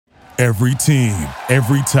Every team,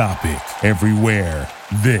 every topic, everywhere.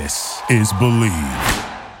 This is Believe.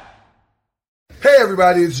 Hey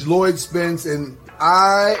everybody, it's Lloyd Spence, and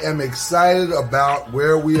I am excited about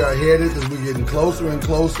where we are headed as we're getting closer and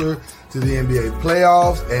closer to the NBA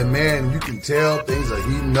playoffs, and man, you can tell things are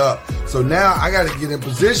heating up. So now I got to get in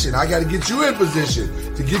position. I got to get you in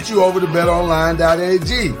position to get you over to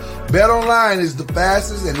betonline.ag. BetOnline is the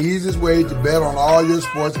fastest and easiest way to bet on all your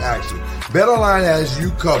sports action. BetOnline has you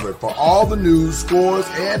covered for all the news, scores,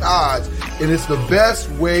 and odds, and it's the best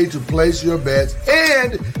way to place your bets,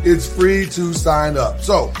 and it's free to sign up.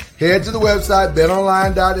 So head to the website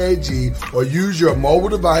betonline.ag or use your mobile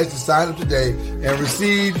device to sign up today and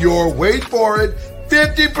receive your, wait for it,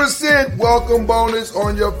 50% welcome bonus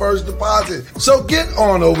on your first deposit. So get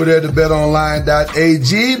on over there to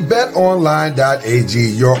betonline.ag, betonline.ag,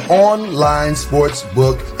 your online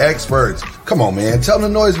sportsbook experts. Come on, man. Tell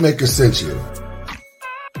them the Noisemaker sent you.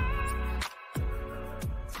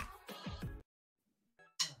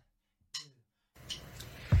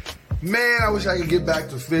 Man, I wish I could get back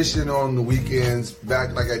to fishing on the weekends,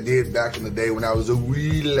 back like I did back in the day when I was a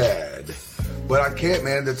wee lad. But I can't,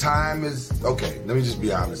 man. The time is, okay, let me just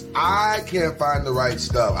be honest. I can't find the right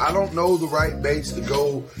stuff. I don't know the right baits to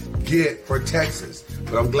go get for Texas.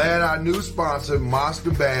 But I'm glad our new sponsor,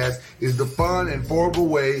 Monster Bass, is the fun and affordable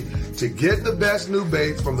way to get the best new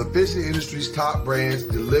baits from the fishing industry's top brands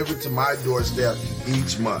delivered to my doorstep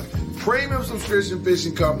each month. Premium subscription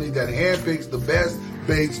fishing company that handpicks the best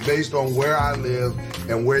baits based on where I live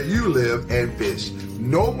and where you live and fish.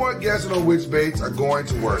 No more guessing on which baits are going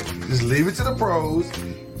to work. Just leave it to the pros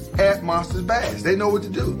at Monsters Bass. They know what to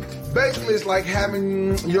do. Basically, it's like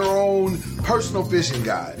having your own personal fishing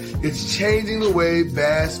guide. It's changing the way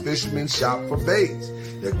bass fishermen shop for baits.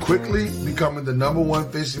 They're quickly becoming the number one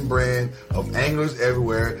fishing brand of anglers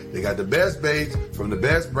everywhere. They got the best baits from the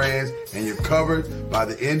best brands, and you're covered by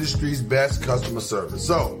the industry's best customer service.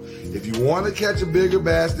 So, if you want to catch a bigger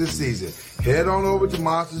bass this season, head on over to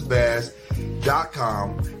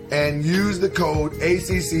monstersbass.com and use the code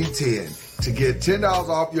ACC10 to get $10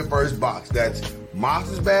 off your first box. That's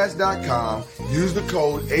monstersbass.com. Use the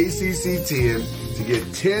code ACC10 to get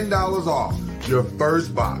 $10 off your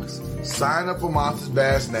first box. Sign up for Monsters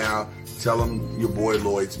Bass now. Tell them your boy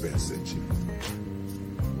Lloyd Spence sent you.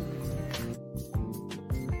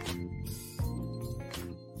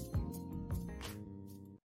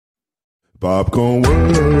 Popcorn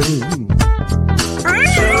World.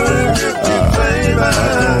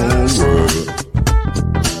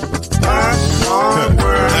 Popcorn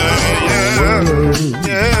World.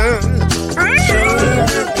 Yeah.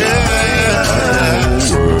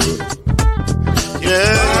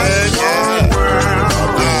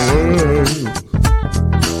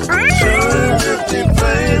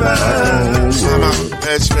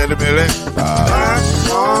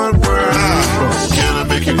 Can I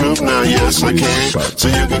make you move now? Yes, I can. So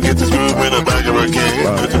you can get this move in the back of a can.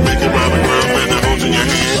 I can make it round the world when it holds in your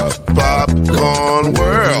hand. Popcorn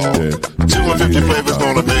World. 250 flavors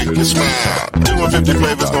gonna make you smile. 250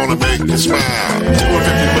 flavors gonna make you smile.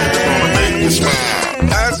 250 flavors gonna make you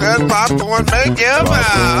smile. I said popcorn make you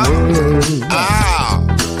smile. Ah.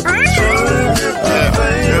 250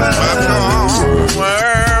 flavors. Popcorn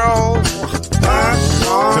World.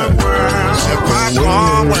 Popcorn World.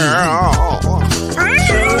 Popcorn World.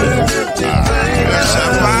 It's a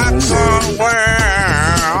popcorn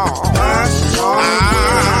world.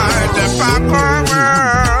 The popcorn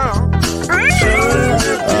world.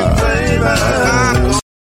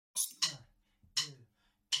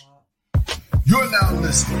 You're now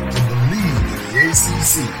listening to Believe in the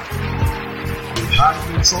ACC with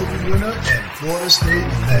Heisman Trophy winner and Florida State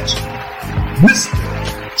legend, Mr.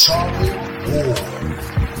 Charlie Ward,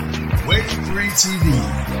 Wave 3 TV,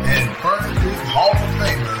 and Fern Creek Hall of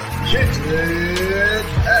Famer, Kendrick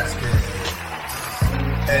Haskins,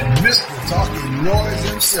 and Mr. Talking Noise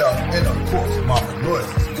himself, and of course, Mama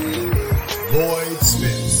Noise's man, Lloyd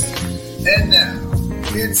Spence. And now,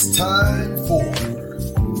 it's time for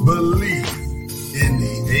Believe in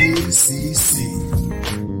the ACC.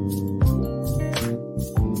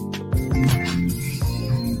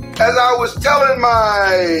 As I was telling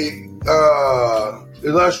my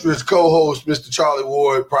illustrious co-host, Mr. Charlie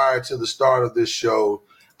Ward, prior to the start of this show,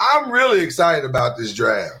 I'm really excited about this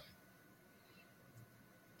draft.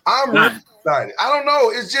 I'm really excited. I don't know.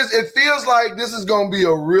 It's just, it feels like this is going to be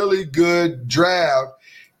a really good draft.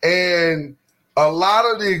 And a lot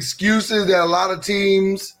of the excuses that a lot of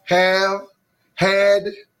teams have had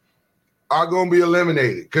are going to be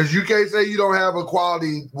eliminated. Because you can't say you don't have a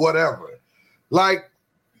quality whatever. Like,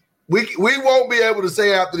 we won't be able to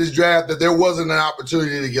say after this draft that there wasn't an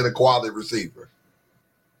opportunity to get a quality receiver.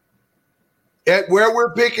 At where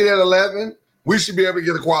we're picking at 11, we should be able to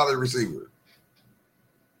get a quality receiver.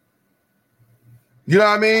 You know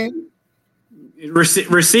what I mean?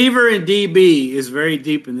 Receiver and DB is very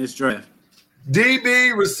deep in this draft.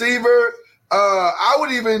 DB, receiver. I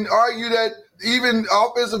would even argue that even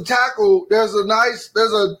offensive tackle, there's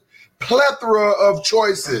a plethora of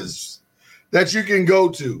choices that you can go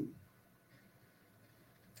to.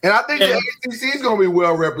 And I think the ACC is going to be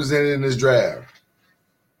well represented in this draft.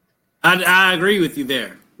 I agree with you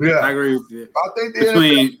there. Yeah, I agree with you. I think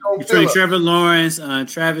between Trevor Lawrence,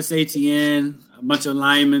 Travis Etienne, a bunch of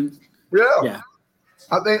linemen. Yeah.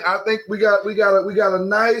 I think we got a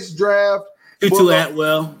nice draft. Tutu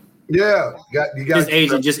Atwell. Yeah, you got his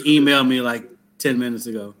agent just emailed me like 10 minutes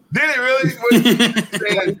ago. Did he really? Is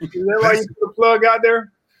that why you put the plug out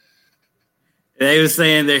there? They were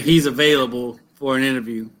saying that he's available for an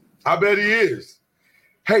interview. I bet he is.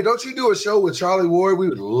 Hey, don't you do a show with Charlie Ward? We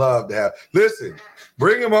would love to have. Listen,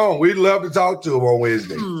 bring him on. We'd love to talk to him on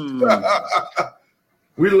Wednesday.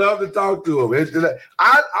 We'd love to talk to him.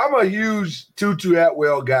 I'm a huge Tutu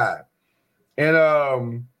Atwell guy. And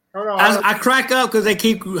I crack up because they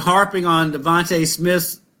keep harping on Devontae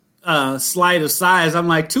Smith's slight of size. I'm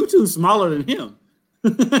like, Tutu's smaller than him.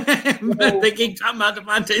 But they keep talking about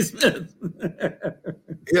Devontae Smith.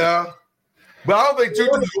 Yeah. But I don't think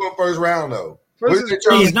Tutu's going first round, though.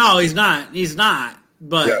 He's not.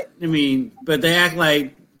 But yeah. I mean, but they act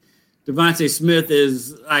like Devontae Smith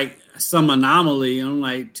is like some anomaly. I'm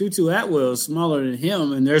like, Tutu Atwell is smaller than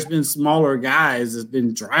him, and there's been smaller guys that's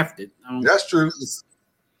been drafted. That's true.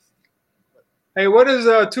 Hey, what is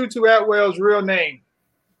Tutu Atwell's real name?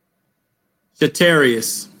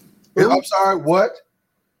 Shatarius. I'm sorry, what?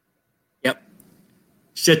 Yep.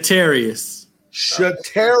 Shatarius.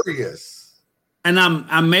 And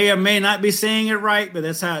I may or may not be saying it right, but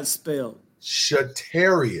that's how it's spelled.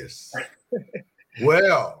 Shatarius.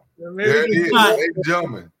 Well, there it is, ladies and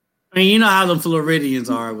gentlemen. I mean, you know how the Floridians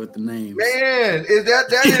are with the names. Man, that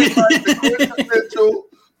is like the quintessential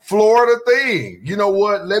Florida thing. You know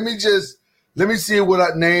what? Let me see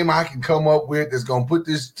what name I can come up with that's going to put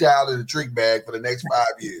this child in a trick bag for the next 5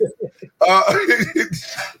 years.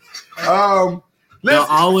 They'll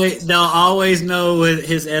always know what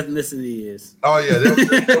his ethnicity is. Oh, yeah. There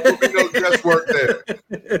will be no guesswork there.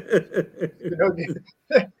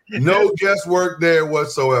 No guesswork there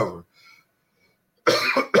whatsoever.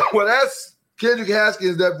 Well, that's Kendrick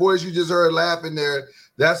Haskins, that voice you just heard laughing there.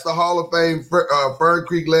 That's the Hall of Fame Fern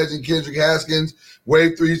Creek legend, Kendrick Haskins,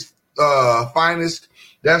 Wave 3's finest.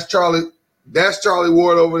 That's Charlie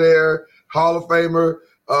Ward over there, Hall of Famer.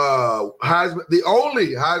 Heisman, the only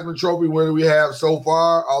Heisman Trophy winner we have so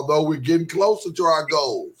far, although we're getting closer to our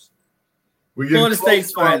goals. We're getting Florida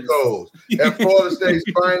State's finest. At Florida State's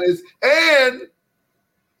finest and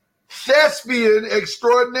thespian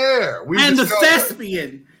extraordinaire. The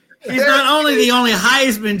thespian. He's not only the only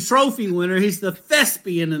Heisman Trophy winner, he's the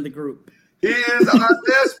thespian in the group. He is our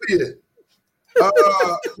thespian.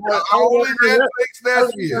 Only Netflix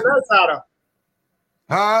thespian.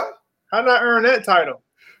 Huh? How did I earn that title?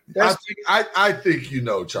 I think you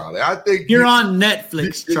know, Charlie. I think you're on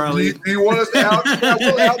Netflix, Charlie. Do you want us to help you? I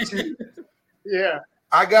will help you. Yeah.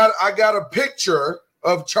 I got a picture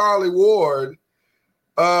of Charlie Ward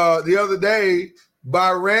the other day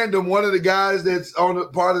by random. One of the guys that's on the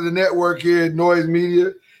part of the network here at Noise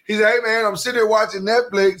Media. He said, "Hey man, I'm sitting here watching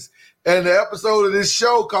Netflix and the episode of this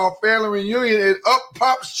show called Family Reunion, and up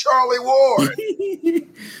pops Charlie Ward."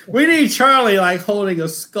 We need Charlie like holding a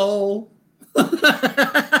skull. To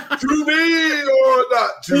be or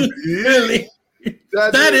not to be? Really?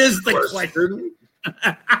 That is the question.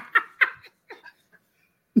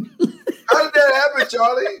 How did that happen,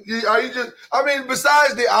 Charlie? Are you just? I mean,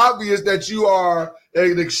 besides the obvious that you are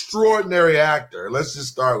an extraordinary actor, let's just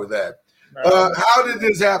start with that. How did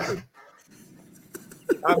this happen?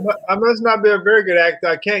 I must not be a very good actor.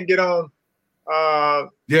 I can't get on.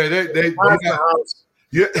 They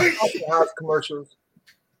house commercials.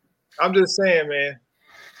 I'm just saying, man.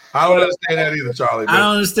 I don't understand that either, Charlie. I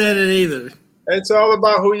don't understand it either. It's all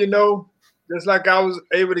about who you know. Just like I was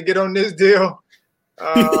able to get on this deal.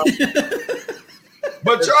 But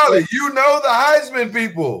Charlie, you know the Heisman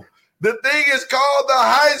people. The thing is called the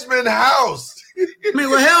Heisman House. I mean,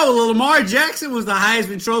 well, hell, Lamar Jackson was the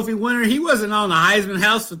Heisman Trophy winner. He wasn't on the Heisman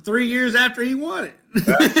House for 3 years after he won it.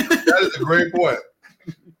 That is a great point.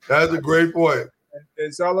 That is a great point.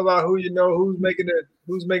 It's all about who you know, who's making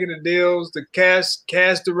the deals, the cast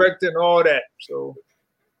director, and all that. So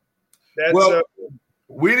that's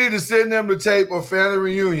We need to send them the tape of Family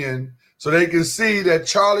Reunion so they can see that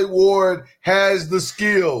Charlie Ward has the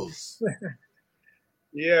skills.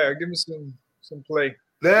 Yeah, give me some play.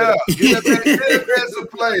 Yeah, get that man some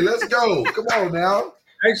play. Let's go. Come on now.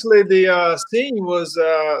 Actually, the scene was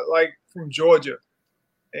like from Georgia,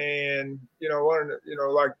 and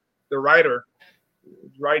like the writer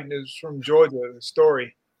writing is from Georgia. The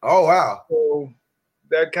story. Oh wow! So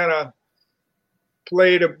that kind of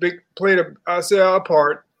played a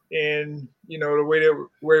part in the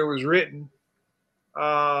way it was written,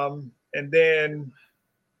 and then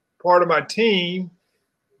part of my team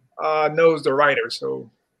knows the writer, so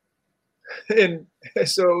it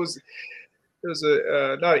was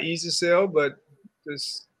a not an easy sell, but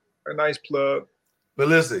just a nice plug. But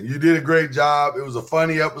listen, you did a great job. It was a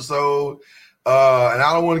funny episode, and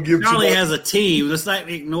I don't want to give Charlie too much. has a team. Let's not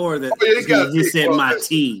ignore that. He said my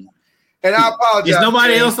team. And I apologize. There's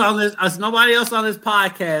nobody else on this. There's nobody else on this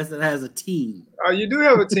podcast that has a team. You do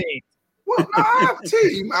have a team. Well, no, I have a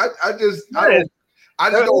team. I just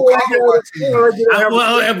don't call my team.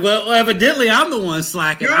 Well, evidently I'm the one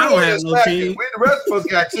slacking. I don't have no team. The rest of us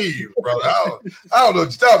got teams, brother. I don't know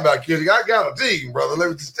what you're talking about, kid. I got a team, brother.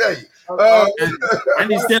 Let me just tell you. I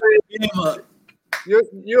need to step the game up.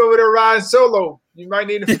 You're over there riding solo. You might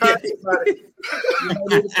need to find somebody.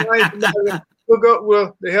 Hook up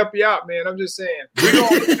with to help you out, man. I'm just saying. We're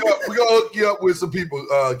gonna hook you up with some people,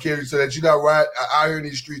 Kerry, so that you're not right out here in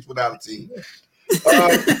these streets without a team.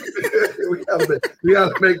 We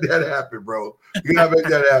gotta make that happen, bro. You gotta make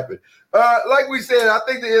that happen. Like we said, I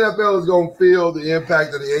think the NFL is gonna feel the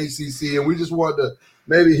impact of the ACC, and we just wanted to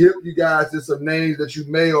maybe hit you guys to some names that you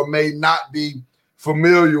may or may not be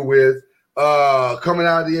familiar with coming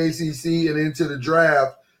out of the ACC and into the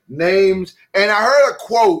draft. Names, and I heard a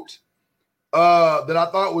quote that I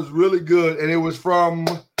thought was really good, and it was from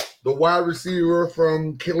the wide receiver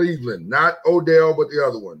from Cleveland, not Odell, but the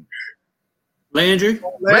other one. Landry.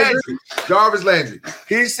 Jarvis Landry.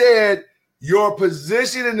 He said, your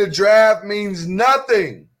position in the draft means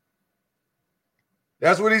nothing.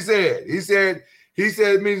 That's what he said. He said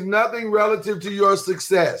it means nothing relative to your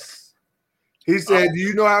success. He said, do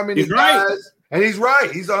you know how many guys? Right. And he's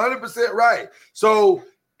right. He's 100% right. So,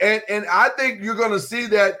 and I think you're going to see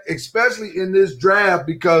that, especially in this draft,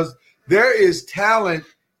 because there is talent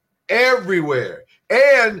everywhere.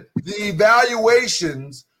 And the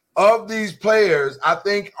evaluations of these players, I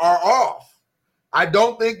think, are off. I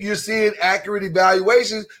don't think you're seeing accurate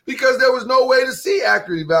evaluations because there was no way to see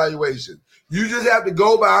accurate evaluations. You just have to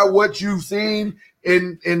go by what you've seen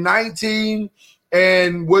in 19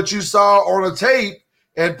 and what you saw on a tape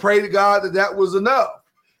and pray to God that was enough.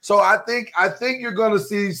 So I think you're going to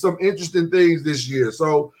see some interesting things this year.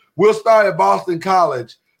 So we'll start at Boston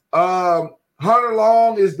College. Hunter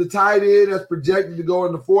Long is the tight end that's projected to go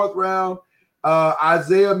in the 4th round.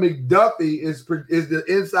 Isaiah McDuffie is the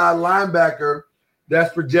inside linebacker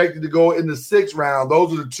that's projected to go in the 6th round.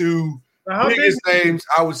 Those are the two biggest names,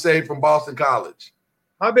 I would say, from Boston College.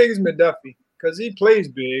 How big is McDuffie? Because he plays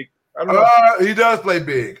big. I don't know. He does play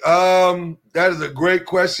big. That is a great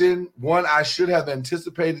question. One I should have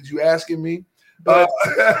anticipated you asking me. But,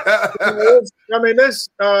 I mean, this.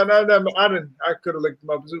 I could have looked him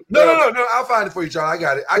up. No. I'll find it for you, Charlie. I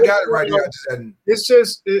got it. I got it right here. I just hadn't. It's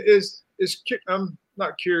just it's. I'm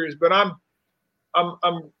not curious, but I'm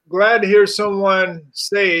glad to hear someone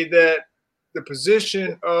say that the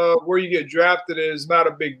position of where you get drafted is not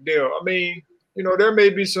a big deal. I mean, there may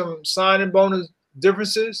be some signing bonus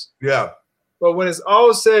differences. Yeah. But when it's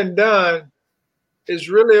all said and done, it's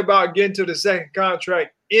really about getting to the second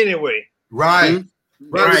contract anyway. Right. Mm-hmm.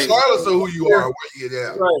 Right. Regardless of who you are.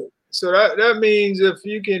 Yeah. Right. So that means if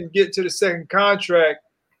you can get to the second contract,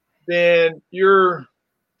 then you're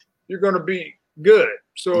going to be good.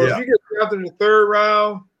 So if you get drafted in the 3rd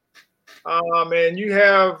round, and you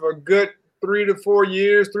have a good 3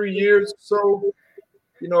 years, so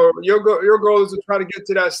your goal is to try to get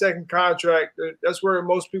to that second contract. That's where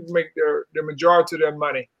most people make their majority of their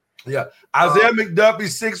money. Yeah. Isaiah McDuffie,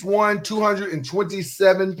 6'1",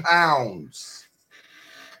 227 pounds.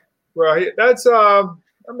 Well, that's a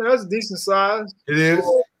decent size. It is.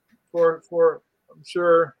 For I'm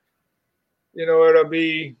sure, he'll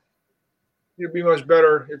be much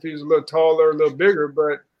better if he's a little taller, a little bigger.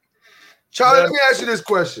 But Charlie, let me ask you this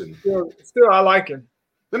question. Still, I like him.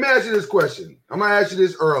 Let me ask you this question. I'm going to ask you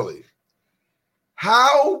this early.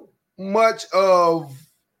 How much of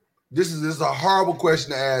this is a horrible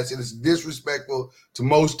question to ask, and it's disrespectful to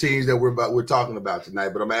most teams that we're talking about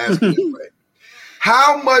tonight, but I'm going to ask you this way.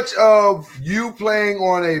 How much of you playing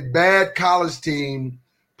on a bad college team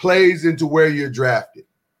plays into where you're drafted?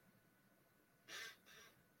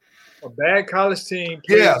 A bad college team.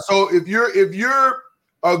 Yeah. So if you're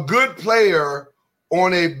a good player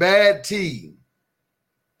on a bad team,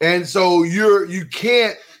 and so you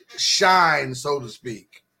can't shine, so to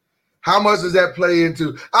speak, how much does that play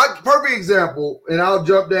into? Perfect example, and I'll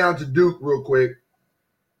jump down to Duke real quick.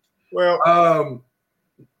 Well,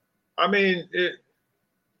 I mean,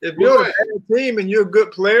 if you're a bad team and you're a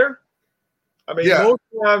good player, I mean, most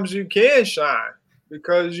times you can shine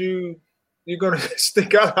because you're going to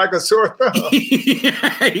stick out like a sore thumb.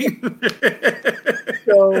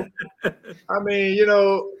 So, I mean,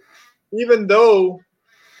 even though,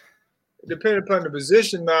 depending upon the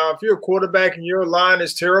position now, if you're a quarterback and your line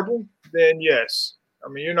is terrible, then yes. I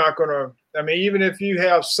mean, you're not going to – I mean, even if you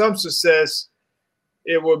have some success,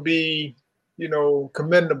 it will be,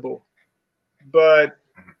 commendable. But,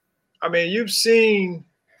 I mean, you've seen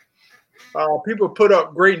people put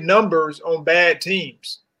up great numbers on bad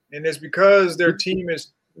teams. And it's because their team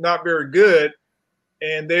is not very good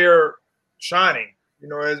and they're shining,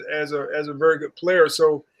 as a very good player.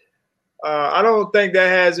 So I don't think that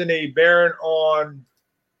has any bearing on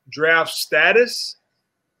draft status.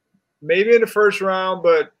 Maybe in the first round,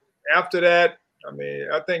 but after that, I mean,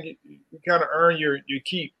 I think you kind of earn your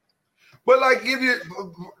keep. But like, if you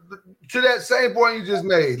to that same point you just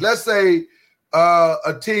made, let's say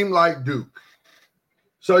a team like Duke.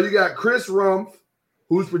 So you got Chris Rumph,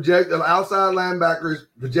 who's projected, outside linebackers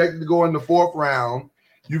projected to go in the 4th round.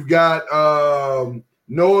 You've got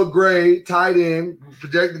Noah Gray, tight end,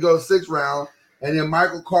 projected to go 6th round, and then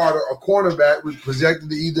Michael Carter, a cornerback, was projected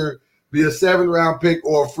to either be a 7th round pick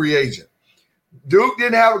or a free agent. Duke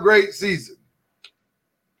didn't have a great season.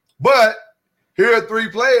 But here are 3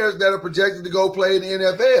 players that are projected to go play in the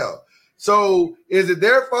NFL. So is it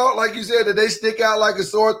their fault, like you said, that they stick out like a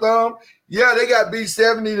sore thumb? Yeah, they got beat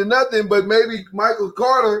 70-0, but maybe Michael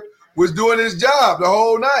Carter was doing his job the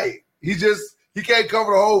whole night. He can't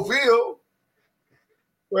cover the whole field.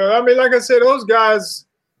 Well, I mean, like I said, those guys,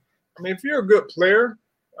 I mean, if you're a good player,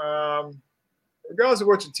 regardless of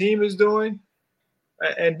what your team is doing,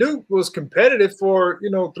 and Duke was competitive for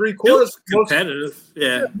 3 quarters. Competitive,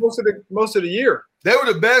 most of the year. They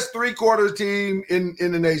were the best 3-quarters team in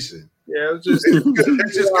the nation. Yeah, it was just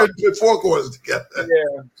it's just couldn't put 4 quarters together.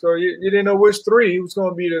 Yeah, so you didn't know which 3 was going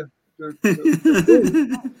to be the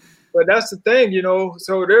But that's the thing,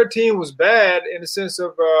 So their team was bad in the sense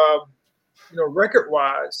of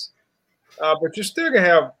record-wise, but you're still gonna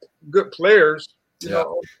have good players,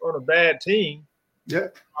 on a bad team. Yeah.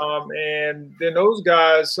 And then those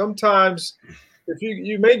guys, sometimes if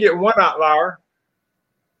you may get one outlier,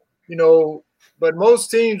 but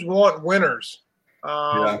most teams want winners.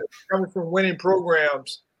 Coming from winning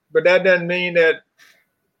programs, but that doesn't mean that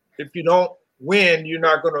if you don't win, you're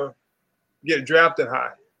not going to get drafted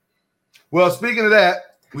high. Well, speaking of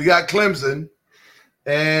that, we got Clemson,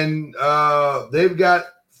 and they've got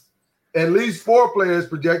at least 4 players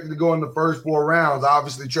projected to go in the first 4 rounds.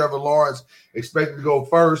 Obviously, Trevor Lawrence expected to go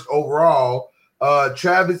first overall.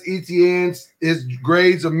 Travis Etienne's, his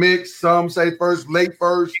grades are mixed. Some say late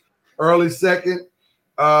first, early second.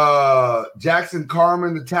 Jackson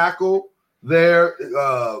Carman, the tackle, they're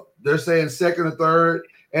saying second or third.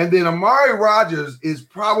 And then Amari Rodgers is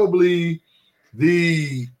probably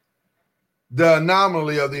the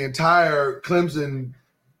anomaly of the entire Clemson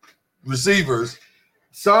receivers.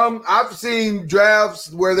 I've seen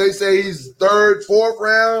drafts where they say he's 3rd, 4th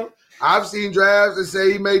round. I've seen drafts that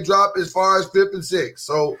say he may drop as far as 5th and 6th.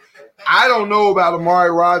 So I don't know about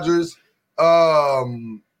Amari Rodgers.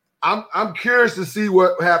 I'm curious to see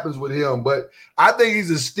what happens with him, but I think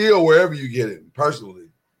he's a steal wherever you get him, personally.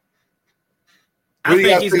 I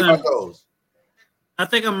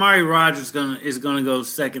think Amari Rodgers is gonna go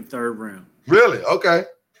 2nd, 3rd round. Really? Okay.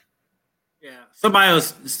 Yeah. Somebody will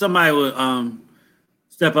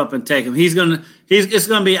step up and take him. I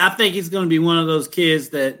think he's gonna be one of those kids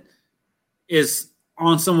that is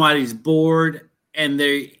on somebody's board and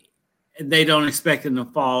they don't expect him to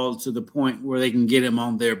fall to the point where they can get him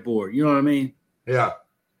on their board. You know what I mean? Yeah.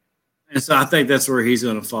 And so I think that's where he's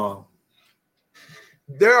going to fall.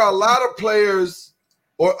 There are a lot of players,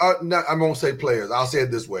 I won't say players. I'll say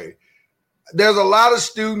it this way. There's a lot of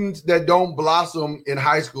students that don't blossom in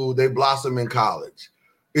high school. They blossom in college.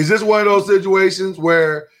 Is this one of those situations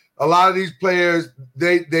where a lot of these players,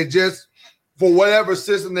 they just, for whatever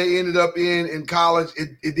system they ended up in college,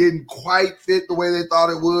 it didn't quite fit the way they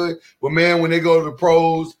thought it would. But, man, when they go to the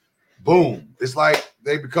pros, boom. It's like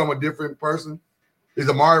they become a different person. Is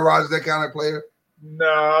Amari Rodgers that kind of player? No,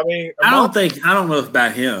 I mean. I don't know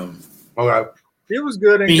about him. Okay. He was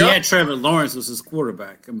good. He had Trevor Lawrence was his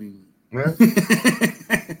quarterback. I mean. Yeah.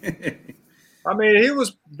 I mean, he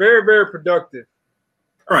was very, very productive.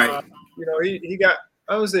 Right. He got,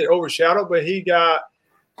 I don't say overshadowed, but he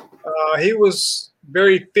was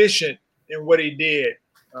very efficient in what he did.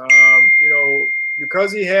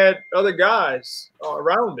 Because he had other guys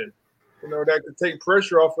around him, that could take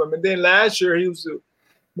pressure off him. And then last year he was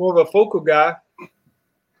more of a focal guy,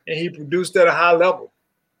 and he produced at a high level.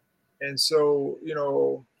 And so,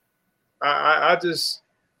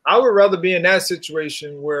 I would rather be in that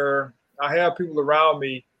situation where I have people around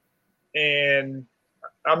me and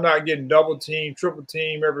I'm not getting double team, triple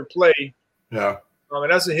team every play. Yeah.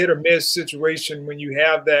 And that's a hit or miss situation when you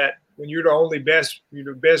have that, when you're the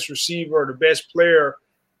best receiver or the best player,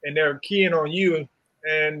 and they're keying on you,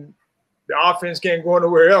 and the offense can't go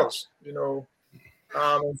anywhere else, and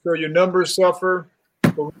so your numbers suffer.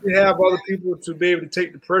 But when you have other people to be able to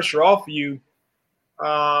take the pressure off of you,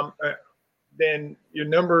 then your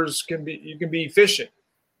numbers you can be efficient.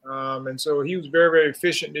 And so he was very, very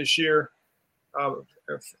efficient this year.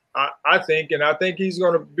 I think he's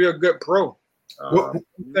going to be a good pro. The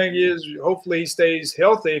thing is, hopefully he stays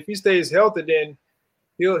healthy. If he stays healthy, then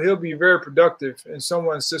he'll be very productive in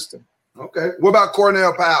someone's system. Okay. What about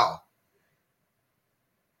Cornell Powell?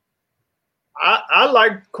 I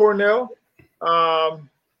like Cornell,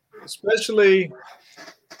 especially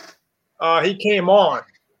he came on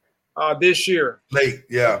this year. Late,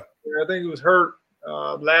 yeah. I think he was hurt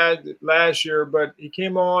last year, but he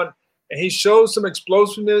came on and he showed some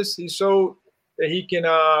explosiveness. He showed that he can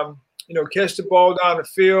catch the ball down the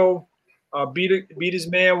field, beat his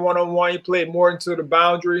man one-on-one. He played more into the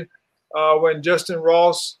boundary when Justin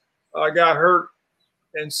Ross got hurt.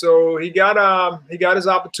 And so he got his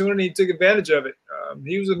opportunity. He took advantage of it.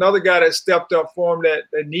 He was another guy that stepped up for him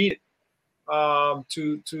that needed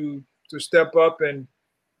to step up, and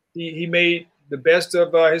he made the best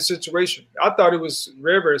of his situation. I thought he was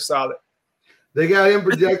very, very solid. They got him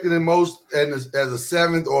projected as a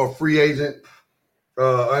seventh or a free agent,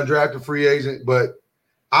 undrafted free agent. But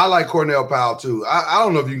I like Cornell Powell too. I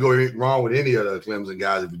don't know if you can go wrong with any of the Clemson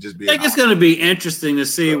guys if you just be. I think it's going to be interesting to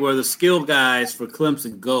see where the skill guys for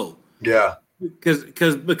Clemson go. Yeah,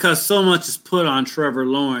 because so much is put on Trevor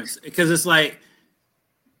Lawrence. Because it's like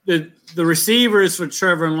the receivers for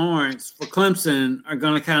Trevor Lawrence for Clemson are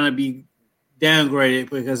going to kind of be downgraded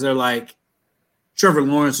because they're like Trevor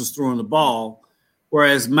Lawrence was throwing the ball,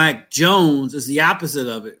 whereas Mac Jones is the opposite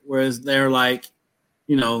of it. Whereas they're like,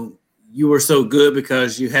 you were so good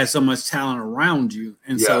because you had so much talent around you.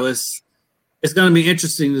 And so it's going to be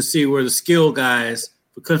interesting to see where the skill guys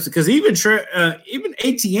for Clemson, because even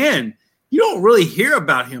ATN, you don't really hear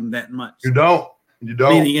about him that much. You don't.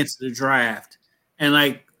 Leading into the draft. And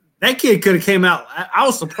like that kid could have came out. I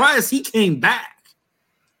was surprised he came back.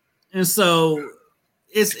 And so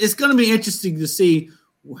it's going to be interesting to see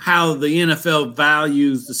how the NFL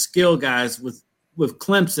values the skill guys with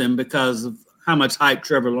Clemson because of how much hype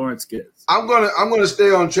Trevor Lawrence gets. I'm gonna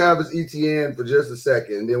stay on Travis Etienne for just a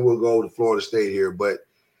second, and then we'll go to Florida State here. But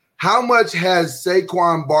how much has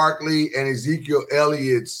Saquon Barkley and Ezekiel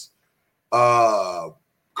Elliott's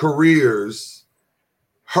careers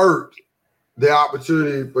hurt the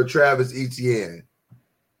opportunity for Travis Etienne?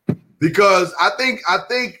 Because I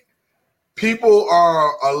think people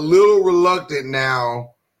are a little reluctant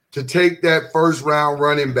now to take that first round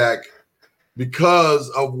running back because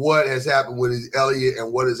of what has happened with Elliott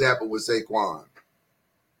and what has happened with Saquon.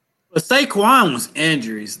 But Saquon was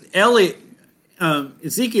injuries.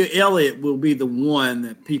 Ezekiel Elliott will be the one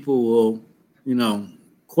that people will,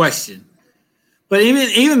 question. But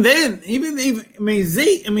even then,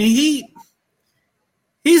 Zeke,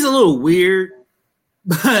 he's a little weird,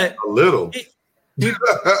 but a little.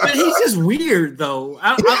 But he's just weird though.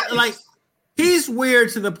 He's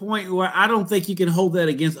weird to the point where I don't think you can hold that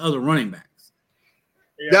against other running backs.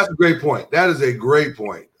 That's a great point. That is a great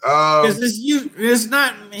point. It's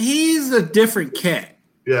not. He's a different cat.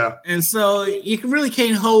 Yeah, and so you really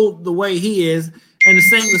can't hold the way he is. And the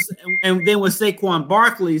same and then with Saquon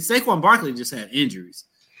Barkley just had injuries,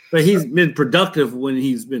 but he's been productive when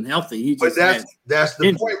he's been healthy. But that's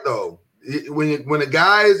the point though. When a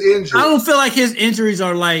guy is injured, I don't feel like his injuries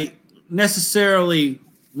are like necessarily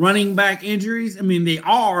running back injuries. I mean, they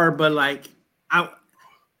are, but like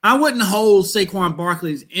I wouldn't hold Saquon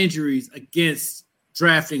Barkley's injuries against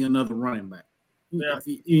drafting another running back. Yeah.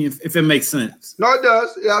 If it makes sense. No, it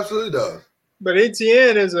does. It absolutely does. But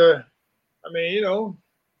Etienne is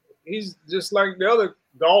he's just like the other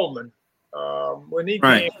Gallman. When he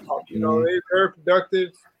came out, they were very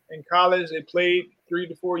productive in college. They played 3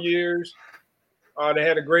 to 4 years. They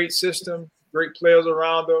had a great system, great players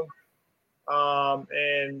around them.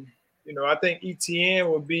 And I think ETN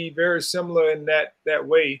will be very similar in that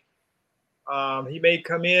way. He may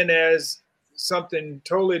come in as something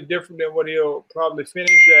totally different than what he'll probably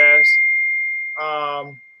finish as.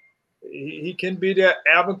 He can be that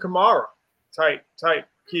Alvin Kamara type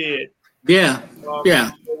kid. Yeah,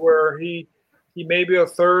 Where he may be a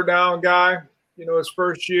third down guy, his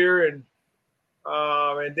first year, and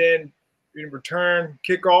then return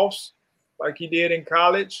kickoffs like he did in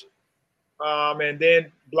college, and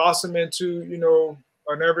then blossom into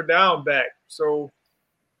an every down back. So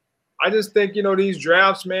I just think these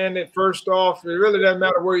drafts, man. That first off, it really doesn't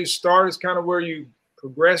matter where you start; it's kind of where you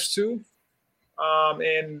progress to,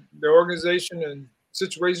 and the organization and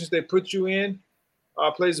situations they put you in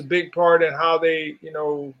plays a big part in how they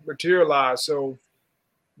materialize. So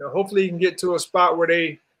hopefully, he can get to a spot where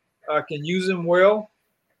they can use him well,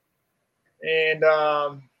 and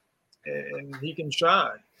he can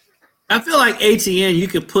shine. I feel like ATN, you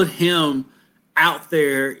could put him out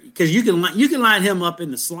there because you can line him up in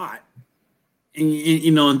the slot, and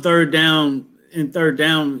in third down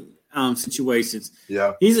situations.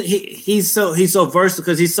 Yeah, he's so versatile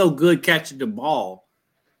because he's so good catching the ball,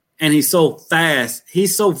 and he's so fast.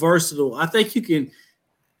 He's so versatile. I think you can.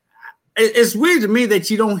 It's weird to me that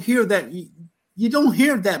you don't hear that. You don't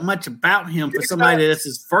hear that much about him for somebody that's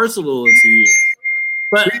as versatile as he is.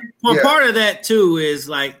 But part of that too is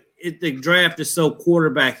like the draft is so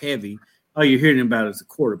quarterback heavy. All you're hearing about is the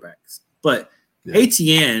quarterbacks. But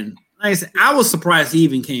ATN, like I said, I was surprised he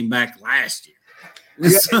even came back last year.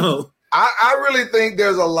 Yeah. So I really think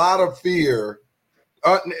there's a lot of fear.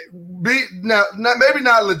 Maybe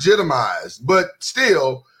not legitimized, but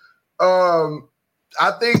still,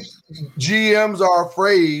 I think GMs are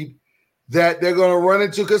afraid that they're going to run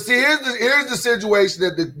into. Because see, here's the situation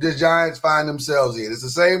that the Giants find themselves in. It's the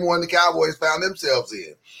same one the Cowboys found themselves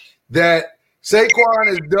in. That Saquon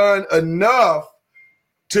has done enough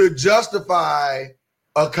to justify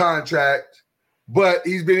a contract, but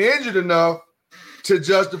he's been injured enough to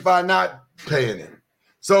justify not paying him.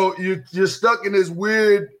 So you're stuck in this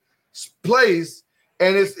weird place,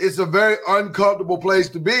 and it's a very uncomfortable place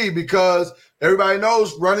to be because everybody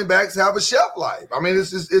knows running backs have a shelf life. I mean,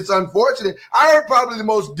 it's unfortunate. I heard probably the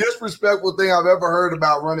most disrespectful thing I've ever heard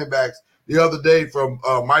about running backs the other day from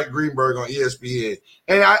Mike Greenberg on ESPN,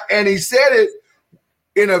 and he said it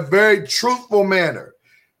in a very truthful manner,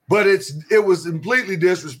 but it was completely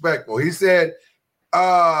disrespectful. He said,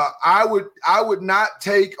 I would not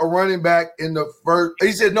take a running back in the first.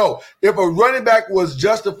 He said, no, if a running back was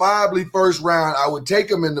justifiably first round, I would take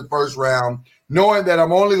him in the first round, knowing that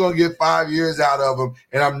I'm only going to get 5 years out of him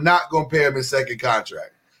and I'm not going to pay him his second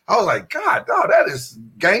contract. I was like, God, no, that is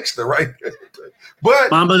gangster right there.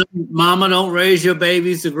 But mama don't raise your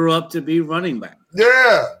babies to grow up to be running back.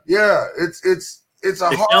 Yeah. It's a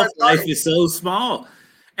the hard shelf life life. is so small.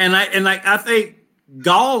 And I think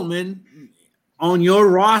Gallman on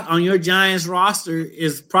your Giants roster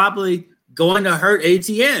is probably going to hurt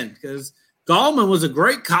ATN because Gallman was a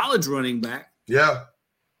great college running back. Yeah.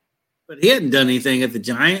 But he hadn't done anything at the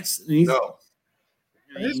Giants. No.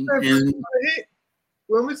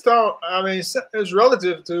 When we start, I mean, it's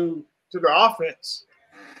relative to the offense.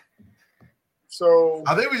 So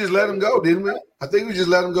I think we just let him go, didn't we? I think we just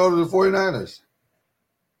let him go to the 49ers.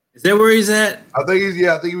 Is that where he's at? I think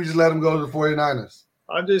we just let him go to the 49ers.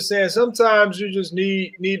 I'm just saying sometimes you just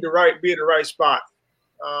need be at the right spot.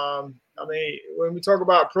 I mean, when we talk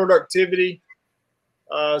about productivity,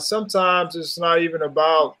 sometimes it's not even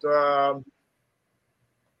about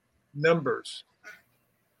numbers.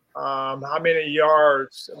 How many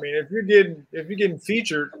yards? I mean, if you're getting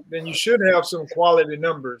featured, then you should have some quality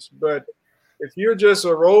numbers. But if you're just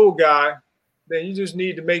a role guy, then you just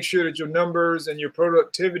need to make sure that your numbers and your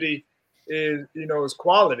productivity is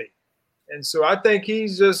quality. And so I think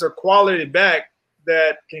he's just a quality back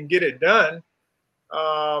that can get it done.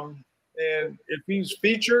 And if he's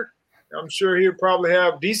featured, I'm sure he'll probably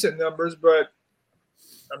have decent numbers. But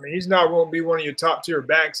I mean, he's not going to be one of your top tier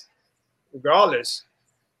backs, regardless.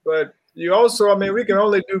 But you also, I mean, we can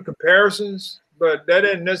only do comparisons, but that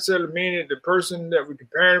doesn't necessarily mean that the person that we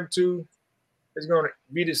compare him to is going to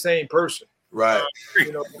be the same person. Right.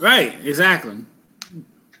 Right. Exactly.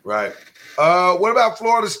 Right. What about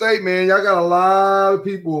Florida State, man? Y'all got a lot of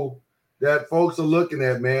people that folks are looking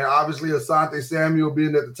at, man. Obviously, Asante Samuel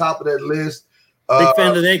being at the top of that list. Big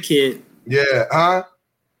fan of that kid. Yeah. Huh?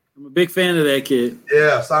 I'm a big fan of that kid.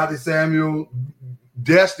 Yeah. Asante Samuel,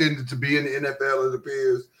 destined to be in the NFL, it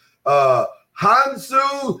appears.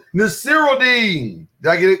 Hansu Nasiruddin.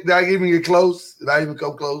 Did I even get close? Did I even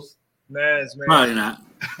come close? Man. Probably not.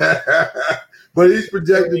 But he's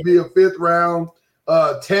projected to be a 5th round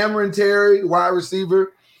Tamron Terry, wide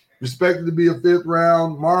receiver, expected to be a 5th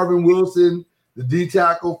round. Marvin Wilson, the D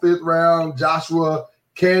tackle, 5th round. Joshua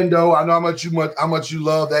Kando, I know how much you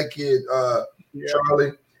love that kid,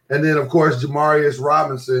 Charlie. And then of course Jamarius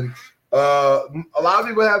Robinson. A lot of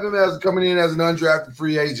people have him as coming in as an undrafted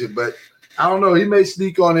free agent, but I don't know. He may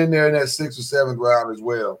sneak on in there in that 6th or 7th round as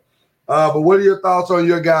well. But what are your thoughts on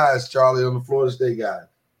your guys, Charlie, on the Florida State guys?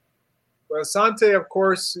 Well, Asante, of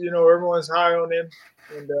course, everyone's high on him,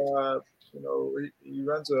 and he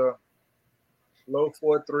runs a low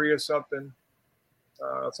 4.3 or something,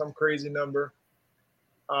 some crazy number,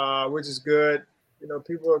 which is good.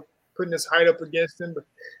 People are putting his height up against him, but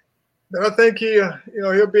I think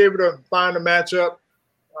he'll be able to find a matchup.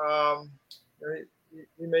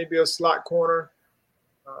 He may be a slot corner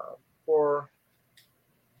for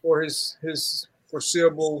his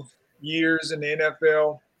foreseeable years in the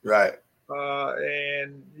NFL. Right.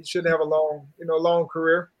 And he should have a long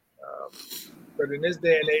career. But in this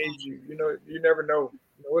day and age, you never know,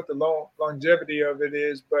 what the longevity of it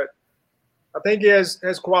is. But I think he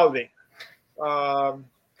has quality.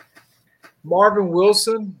 Marvin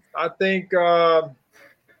Wilson, I think, I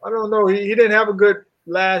don't know. He didn't have a good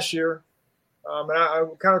last year. And I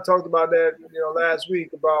kind of talked about that, last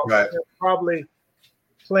week about probably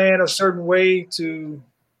playing a certain way to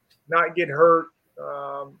not get hurt.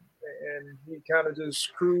 And he kind of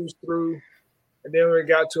just cruised through. And then we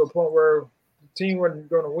got to a point where the team wasn't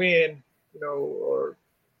going to win, or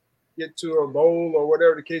get to a bowl or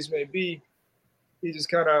whatever the case may be. He just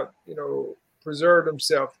kind of, preserved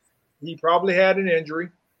himself. He probably had an injury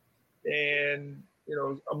and,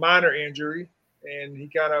 a minor injury, and he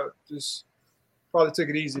kind of just probably took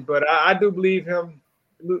it easy. But I do believe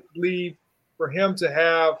for him to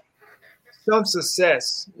have some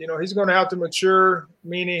success, he's going to have to mature,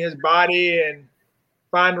 meaning his body, and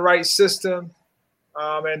find the right system,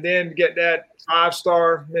 and then get that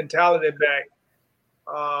 5-star mentality back.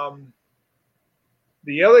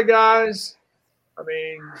 The other guys, I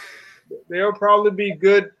mean, they'll probably be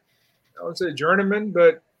good, I would say journeymen,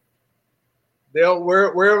 but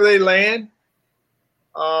wherever they land,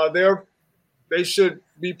 they should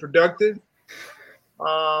be productive.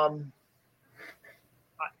 I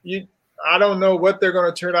don't know what they're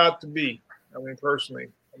going to turn out to be. I mean, personally,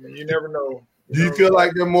 you never know. Do you feel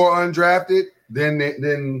like they're more undrafted than?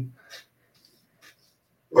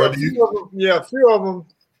 Or do you? A few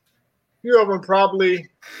of them probably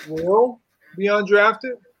will be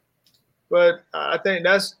undrafted, but I think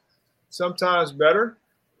that's sometimes better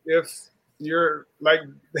if you're like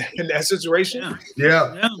in that situation.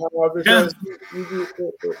 Yeah. Because you,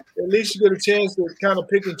 at least you get a chance to kind of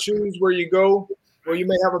pick and choose where you go, where you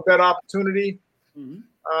may have a better opportunity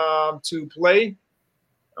to play.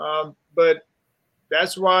 But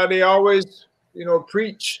that's why they always,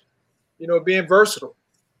 preach, being versatile.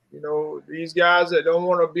 These guys that don't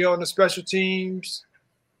want to be on the special teams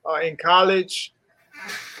in college,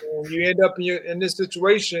 and you end up in this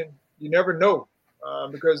situation, you never know.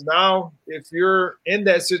 Because now if you're in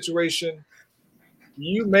that situation,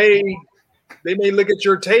 they may look at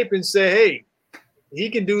your tape and say, hey, he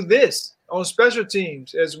can do this on special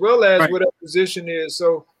teams as well as what that position is.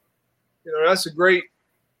 So, that's a great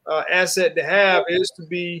asset to have, is to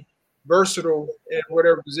be versatile in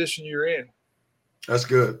whatever position you're in. That's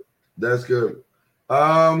good. That's good.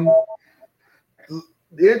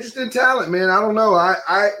 The interesting talent, man. I don't know.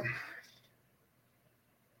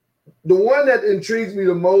 The one that intrigues me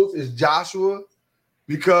the most is Joshua,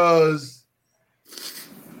 because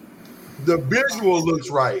the visual looks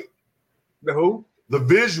right. The who? The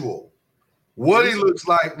visual. What he looks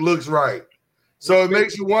like looks right. So it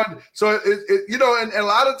makes you wonder. So, and a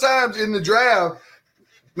lot of times in the draft,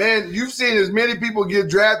 man, you've seen as many people get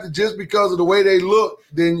drafted just because of the way they look.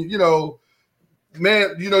 Then, you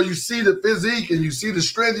see the physique and you see the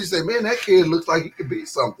strength. You say, man, that kid looks like he could be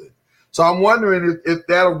something. So I'm wondering if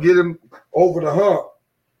that'll get him over the hump.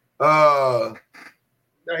 Now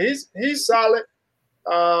he's solid.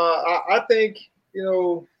 I think,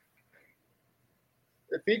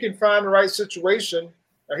 if he can find the right situation,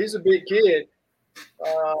 now he's a big kid.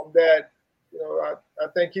 I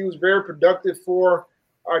think he was very productive for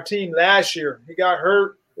our team last year. He got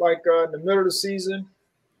hurt in the middle of the season,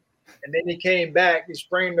 and then he came back. He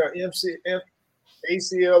sprained the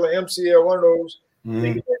ACL or MCL, one of those.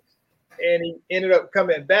 Mm-hmm. And he ended up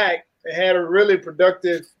coming back and had a really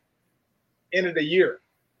productive end of the year.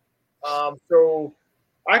 So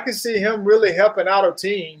I could see him really helping out a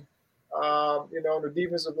team, the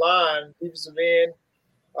defensive line, defensive end.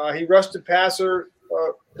 He rushed the passer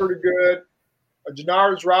pretty good.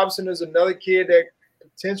 Janarius Robinson is another kid that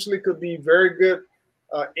potentially could be very good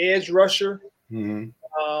edge rusher.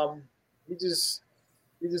 Mm-hmm. He just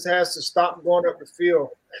has to stop going up the field.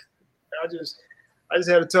 I just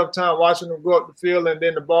had a tough time watching him go up the field, and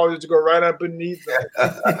then the ball just go right up underneath him.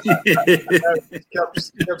 I kept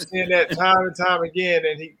seeing that time and time again,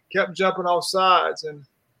 and he kept jumping off sides. And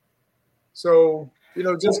so,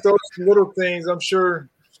 just those little things I'm sure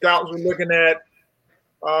scouts were looking at.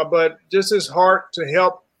 But just his heart to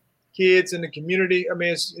help kids in the community. I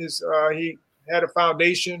mean, he had a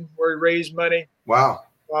foundation where he raised money. Wow.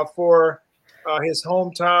 For his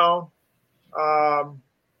hometown.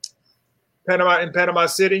 In Panama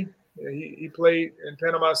City. He played in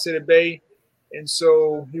Panama City Bay. And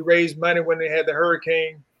so he raised money when they had the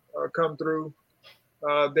hurricane come through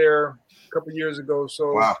there a couple years ago.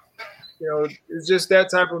 So, wow. It's just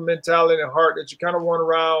that type of mentality and heart that you kind of want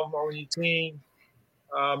around on your team.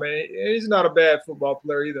 And he's not a bad football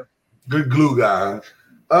player either. Good glue guy.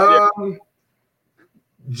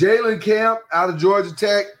 Jalen Camp out of Georgia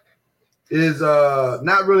Tech is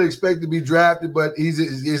not really expected to be drafted, but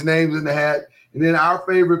his name's in the hat. And then our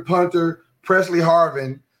favorite punter, Presley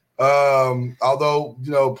Harvin,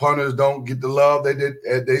 although punters don't get the love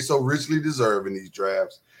they so richly deserve in these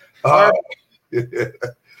drafts.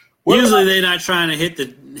 Usually they're not trying to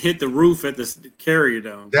hit the roof at the Carrier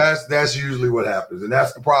Dome. That's usually what happens, and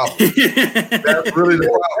that's the problem. That's really the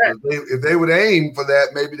problem. If they would aim for that,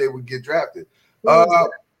 maybe they would get drafted.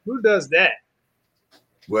 Who does that?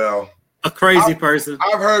 Well, a crazy person.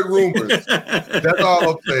 I've heard rumors. That's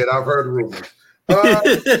all I'm saying. I've heard rumors.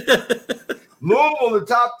 Louisville, the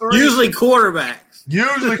top three. Usually quarterbacks.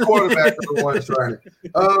 Usually quarterbacks are the ones trying to.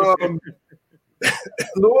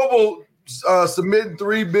 Louisville submitting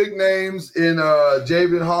three big names in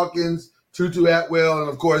Javian Hawkins, Tutu Atwell, and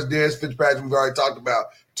of course Dez Fitzpatrick. We've already talked about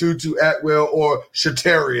Tutu Atwell, or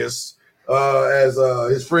Shatarius, as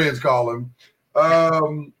his friends call him.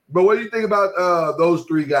 But what do you think about those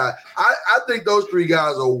three guys? I think those three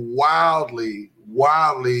guys are wildly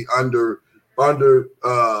under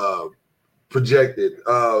projected.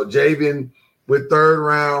 Javian with 3rd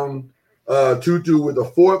round, Tutu with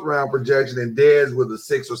a 4th round projection, and Dez with a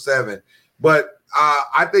 6 or 7. But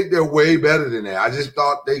I think they're way better than that. I just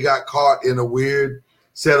thought they got caught in a weird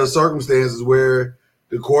set of circumstances where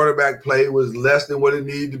the quarterback play was less than what it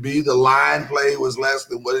needed to be. The line play was less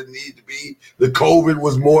than what it needed to be. The COVID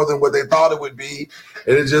was more than what they thought it would be.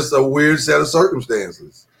 And it's just a weird set of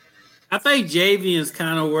circumstances. I think Javian is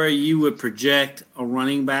kind of where you would project a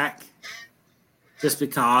running back, just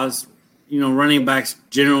because, running backs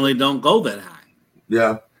generally don't go that high.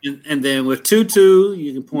 Yeah. And then with Tutu,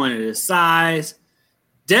 you can point at his size.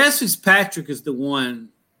 Dez Fitzpatrick is the one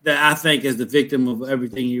that I think is the victim of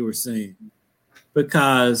everything you were saying.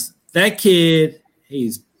 Because that kid,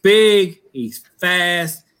 he's big, he's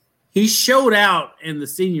fast. He showed out in the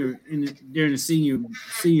during the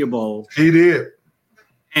senior bowl. He did.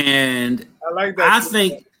 And I like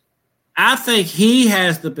that. I think he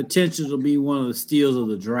has the potential to be one of the steals of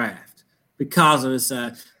the draft because of his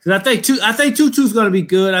size. Because I think Tutu's going to be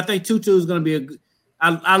good. I think Tutu is going to be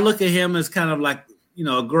I look at him as kind of like,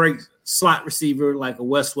 a great slot receiver, like a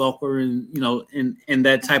Wes Welker, and in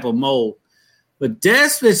that type of mold. But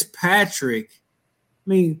Dez Fitzpatrick, I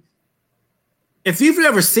mean, if you've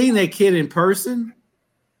ever seen that kid in person,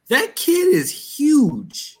 that kid is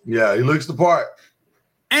huge. Yeah, he looks the part.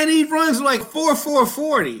 And he runs like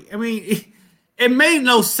 4.40. I mean, it made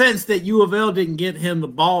no sense that U of L didn't get him the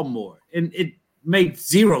ball more. And it made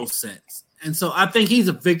zero sense. And so I think he's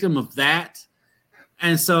a victim of that.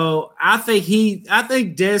 And so I think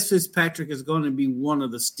Dez Fitzpatrick is going to be one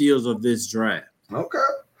of the steals of this draft. Okay.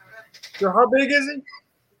 So how big is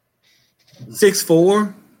he?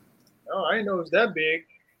 6'4". Oh, I didn't know it was that big.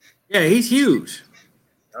 Yeah, he's huge.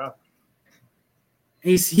 Oh.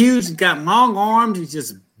 He's huge. He's got long arms. He's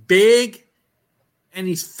just big, and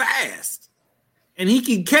he's fast. And he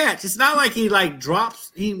can catch. It's not like he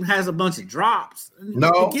drops. He has a bunch of drops.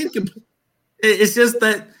 No. It's just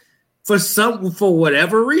that for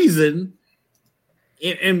whatever reason,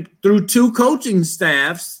 and through 2 coaching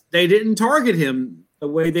staffs, they didn't target him the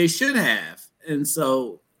way they should have. And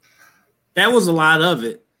so that was a lot of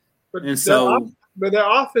it. But and the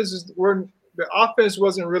offense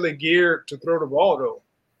wasn't really geared to throw the ball, though,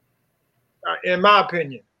 in my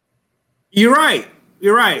opinion. You're right.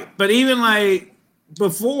 But even like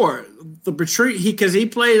before the Petrino, because he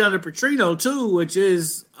played under Petrino too, which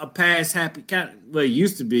is a pass happy kind. Well, it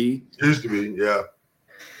used to be. Yeah.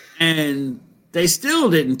 And they still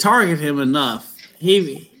didn't target him enough.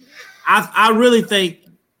 I really think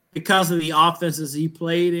because of the offenses he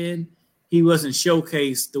played in, he wasn't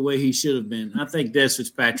showcased the way he should have been. I think Dez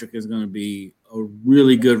Fitzpatrick is going to be a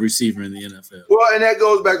really good receiver in the NFL. Well, and that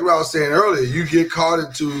goes back to what I was saying earlier. You get caught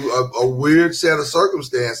into a weird set of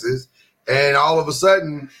circumstances, and all of a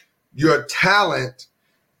sudden, your talent,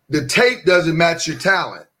 the tape doesn't match your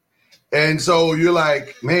talent. And so you're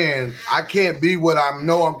like, man, I can't be what I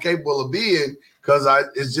know I'm capable of being because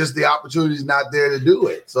it's just the opportunity's not there to do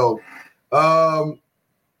it. So, but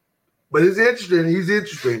it's interesting. He's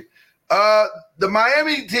interesting. The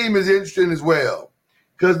Miami team is interesting as well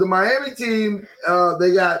because the Miami team,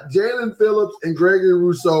 they got Jalen Phillips and Gregory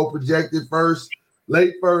Rousseau projected first,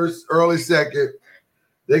 late first, early second.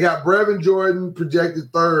 They got Brevin Jordan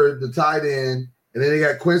projected third, the tight end. And then they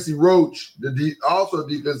got Quincy Roach, also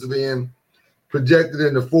defensive end, projected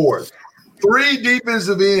in the fourth. 3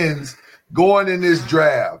 defensive ends going in this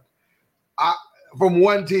draft from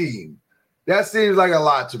one team. That seems like a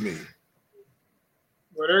lot to me.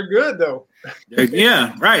 Well, they're good, though.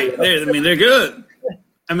 Yeah, right. They're good.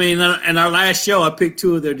 I mean, in our last show, I picked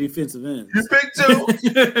 2 of their defensive ends. You picked 2,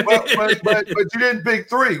 but you didn't pick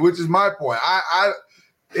 3, which is my point.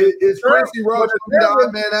 Is Quincy Roach going to be the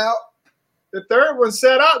odd man out? The third one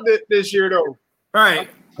set out this year, though. Right.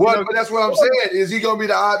 Well, but that's what I'm saying. Is he going to be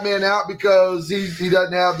the odd man out because he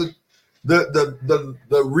doesn't have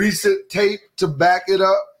the recent tape to back it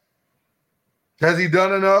up? Has he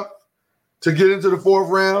done enough to get into the 4th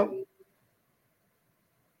round?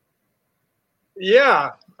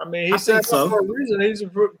 Yeah. I mean, he said so for a reason. He's a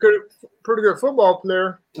pretty good football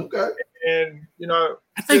player. Okay. And,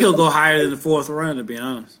 I think he'll go higher than the 4th round, to be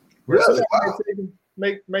honest. Really? Wow.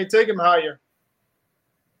 May take him higher.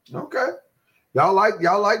 Okay. Y'all like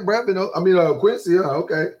Brevin? Quincy.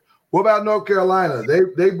 Okay. What about North Carolina?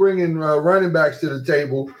 They bring in running backs to the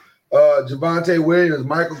table. Javonte Williams,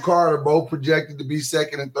 Michael Carter, both projected to be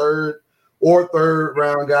 2nd and 3rd or 3rd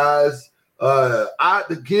round guys.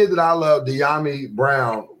 The kid that I love, De'Ami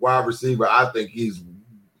Brown, wide receiver, I think he's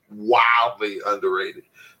wildly underrated.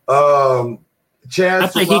 Chad, I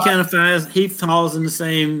think he falls in the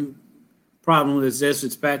same problem with Zez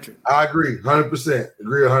Fitzpatrick. I agree, 100%.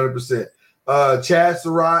 Agree 100%. Chad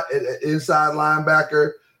Surratt, inside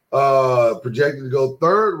linebacker, projected to go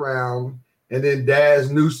 3rd round, and then Daz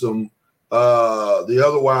Newsome, the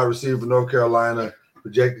other wide receiver for North Carolina,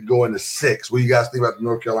 projected to go into 6th. What do you guys think about the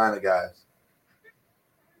North Carolina guys?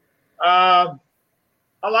 I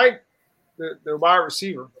like the wide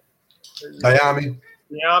receiver. De'Ami.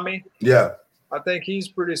 Yeah. I think he's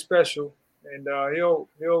pretty special, and he'll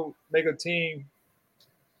make a team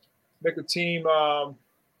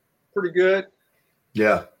pretty good.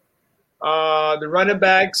 Yeah. The running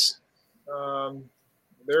backs,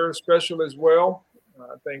 they're special as well.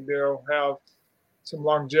 I think they'll have some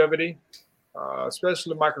longevity,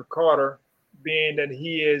 especially Michael Carter, being that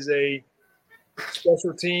he is a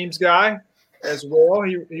special teams guy as well.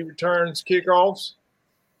 He returns kickoffs.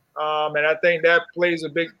 And I think that'll play a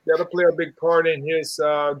big part in his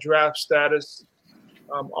draft status,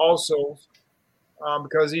 also,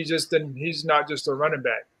 because he's not just a running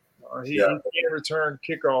back. He can return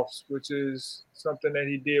kickoffs, which is something that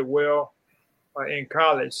he did well in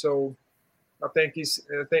college. So I think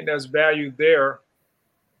there's value there.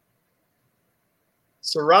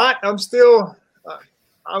 Surratt, I'm still, I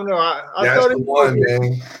don't know. I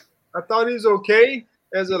thought he's okay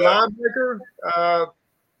as a linebacker.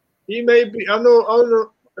 He may be. I don't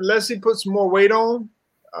know. Unless he puts more weight on,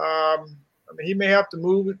 he may have to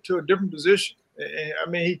move it to a different position.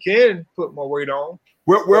 He can put more weight on.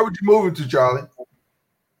 Where would you move it to, Charlie?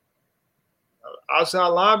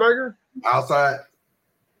 Outside linebacker. Outside.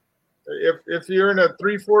 If you're in a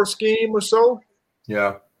 3-4 scheme or so.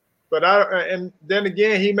 Yeah. But and then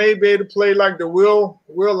again, he may be able to play like the will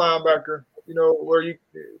linebacker. Where you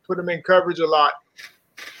put him in coverage a lot.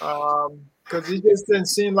 Because he just didn't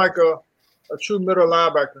seem like a true middle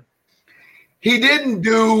linebacker. He didn't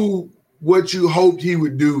do what you hoped he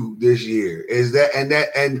would do this year.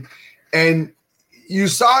 And you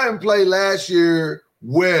saw him play last year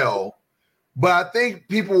well, but I think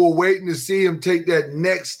people were waiting to see him take that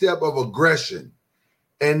next step of aggression,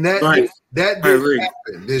 and that didn't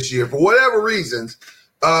happen this year for whatever reasons.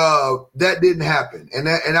 That didn't happen, and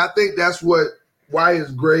I think that's why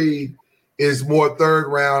his grade is more 3rd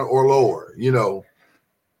round or lower,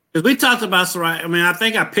 Because we talked about Surratt. I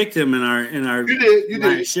think I picked him in our you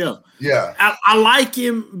did show. Yeah, I like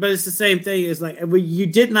him, but it's the same thing. It's like you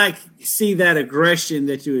did not see that aggression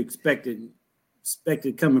that you expected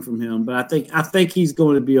coming from him. But I think he's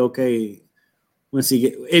going to be okay once he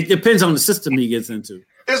get. It depends on the system he gets into.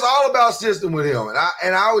 It's all about system with him,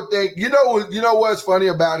 and I would think you know what's funny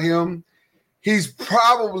about him. He's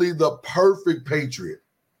probably the perfect Patriot.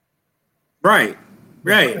 Right.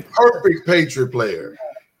 Right. Perfect Patriot player.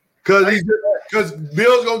 Because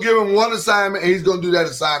Bill's going to give him one assignment, and he's going to do that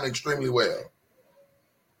assignment extremely well.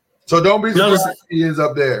 So don't be surprised if he ends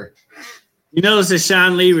up there. You notice that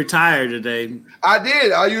Sean Lee retired today. I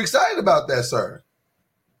did. Are you excited about that, sir?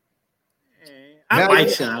 I like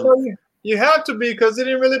Sean Lee. You have to be because he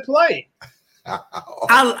didn't really play.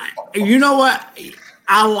 You know what?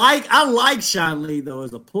 I like Sean Lee though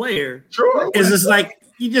as a player. Sure. It's just like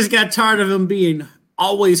you just got tired of him being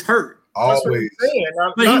always hurt. Always.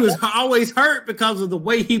 But he was always hurt because of the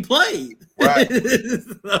way he played. Right.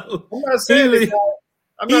 So, I'm not saying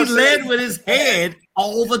he led with his head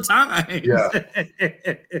all the time.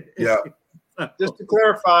 Yeah. Just to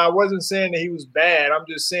clarify, I wasn't saying that he was bad. I'm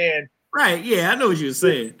just saying. Right. Yeah, I know what you're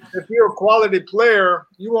saying. If you're a quality player,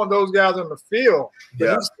 you want those guys on the field. But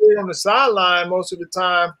he stayed on the sideline most of the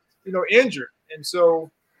time, injured. And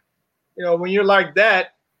so, when you're like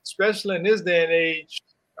that, especially in this day and age,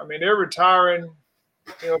 I mean, they're retiring,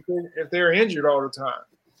 if they're injured all the time.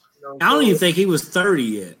 I don't even think he was 30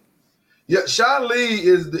 yet. Yeah, Sean Lee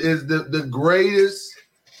is the greatest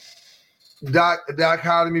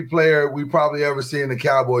dichotomy player we probably ever seen in a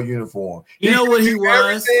Cowboy uniform. You know what he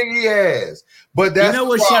was? Everything he has. But that's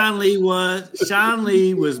what Sean Lee was? Sean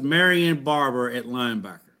Lee was Marion Barber at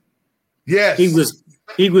linebacker. Yes. He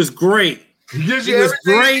was great. He was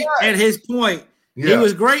great at his point. Yeah. He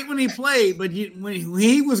was great when he played, but when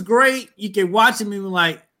he was great, you can watch him and be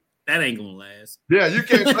like, that ain't gonna last. Yeah, you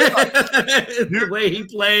can't play like that. The way he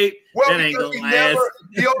played, that ain't gonna last.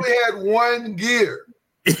 He only had one gear.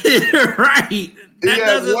 Right. That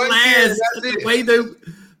doesn't last.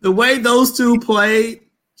 The way those two played,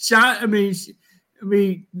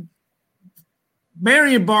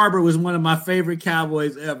 Marion Barber was one of my favorite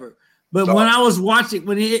Cowboys ever. But when I was watching,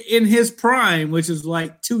 when he in his prime, which is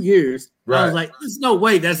like 2 years, I was like, there's no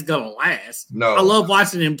way that's gonna last. No. I love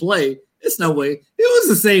watching him play. There's no way. It was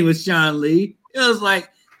the same with Sean Lee. It was like,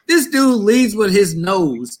 this dude leads with his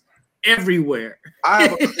nose everywhere. I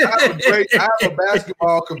have a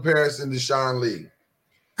basketball comparison to Sean Lee.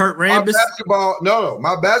 Kurt Rambis?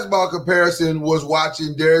 My basketball comparison was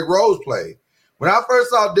watching Derrick Rose play. When I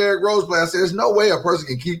first saw Derrick Rose play, I said, there's no way a person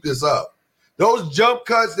can keep this up. Those jump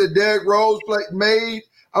cuts that Derrick Rose made,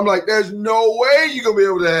 I'm like, there's no way you're going to be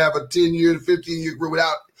able to have a 10-year to 15-year career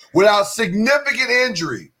without significant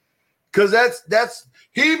injury. Because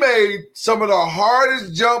he made some of the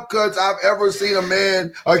hardest jump cuts I've ever seen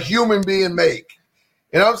a human being make.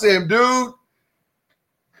 And I'm saying, dude,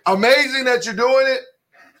 amazing that you're doing it.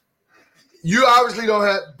 You obviously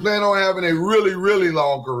don't plan on having a really, really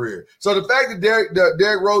long career. So the fact that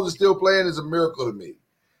Derrick Rose is still playing is a miracle to me.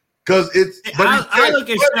 Because I look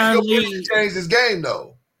at Sean Lee. Changed his game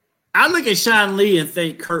though. I look at Sean Lee and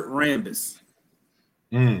think Kurt Rambis.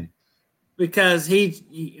 Because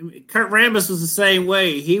Kurt Rambis was the same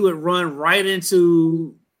way. He would run right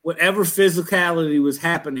into whatever physicality was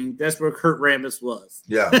happening. That's where Kurt Rambis was.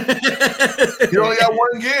 Yeah. You only got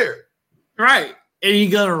one gear. Right. And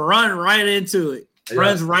you're going to run right into it. Yeah.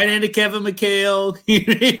 Runs right into Kevin McHale.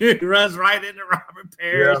 He runs right into Robert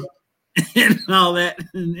Parrish and all that.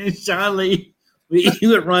 And Sean Lee, he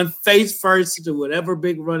would run face first to whatever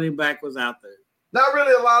big running back was out there. Not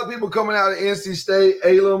really a lot of people coming out of NC State.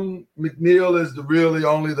 Alim McNeil is the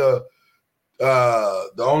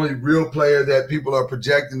only real player that people are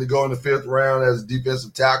projecting to go in the 5th round as a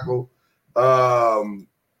defensive tackle. I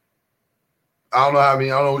don't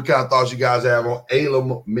know what kind of thoughts you guys have on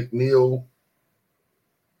Alim McNeil.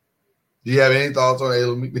 Do you have any thoughts on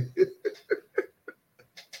Alim McNeil?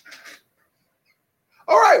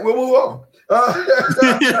 All right, we'll move on.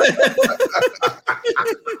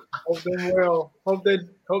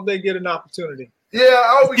 Hope they get an opportunity. Yeah,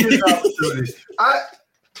 I hope we get an opportunity.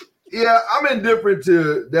 I'm indifferent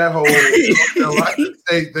to that whole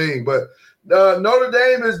state thing, but Notre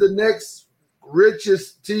Dame is the next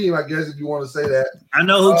richest team, I guess, if you want to say that. I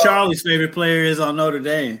know who Charlie's favorite player is on Notre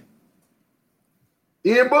Dame.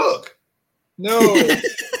 Ian Book. No.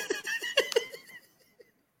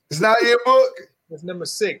 It's not Ian Book. It's number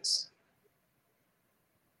 6.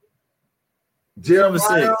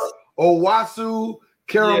 Jeremiah Owasu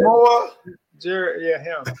Karamoa.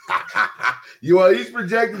 Him. He's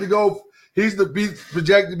projected to go. He's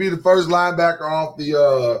projected to be the first linebacker off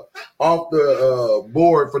the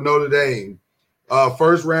board for Notre Dame.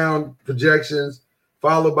 First round projections,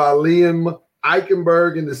 followed by Liam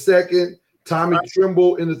Eichenberg in the 2nd, Tommy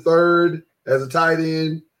Trimble in the 3rd as a tight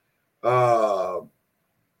end.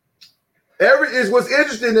 What's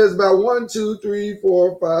interesting is about 1, 2, 3,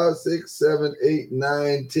 4, 5, 6, 7, 8,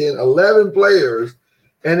 9, 10, 11 players,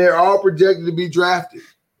 and they're all projected to be drafted.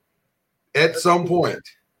 at some point.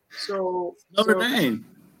 So Notre Dame.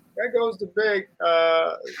 That goes to beg.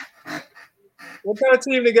 What kind of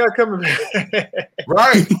team they got coming back?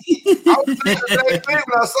 Right. I was thinking the same thing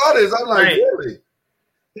when I saw this. I'm like, really?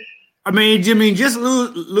 I mean, just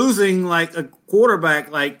losing like a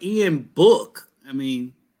quarterback like Ian Book. I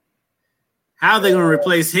mean, how are they going to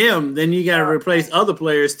replace him? Then you got to replace other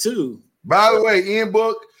players too. By the way, Ian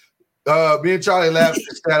Book, me and Charlie laugh at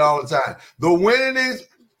that all the time. The winningest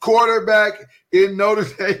quarterback in Notre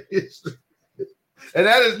Dame history. And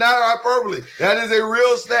that is not hyperbole. That is a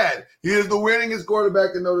real stat. He is the winningest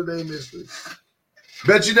quarterback in Notre Dame history.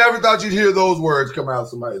 Bet you never thought you'd hear those words come out of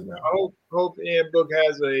somebody's mouth. I hope Ian Book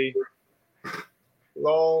has a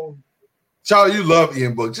long. Charlie, you love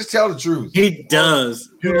Ian Book. Just tell the truth. He does.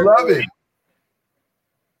 You love him.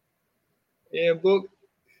 Ian Book,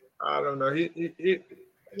 I don't know. He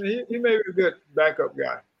may be a good backup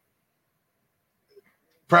guy.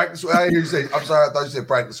 Practice. I didn't hear you say. I'm sorry. I thought you said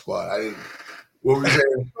practice squad. I didn't. What were you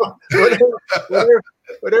saying?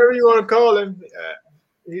 whatever you want to call him.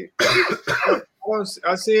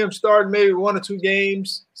 I see him starting maybe 1 or 2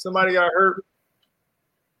 games. Somebody got hurt.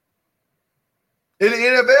 In the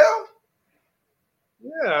NFL?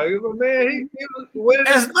 Yeah, man, he was winning.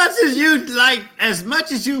 As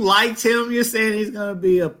much as you liked him, you're saying he's going to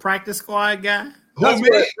be a practice squad guy? Who, me?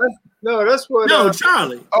 That's what. No,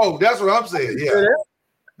 Charlie. Oh, that's what I'm saying. Yeah.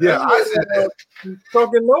 Yeah, I said that.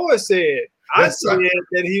 Talking Noah said. I said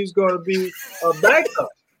that he was going to be a backup.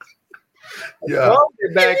 Yeah.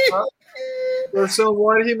 A backup for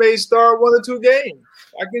someone he may start 1 or 2 games.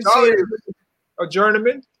 I can see a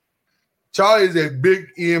journeyman. Charlie is a big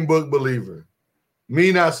Ian Book believer.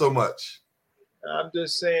 Me, not so much. I'm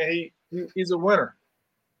just saying he's a winner.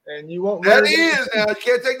 And you won't that he is now. You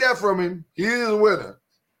can't take that from him. He is a winner.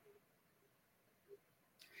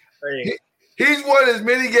 Hey. He's won as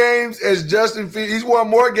many games as Justin Fields. He's won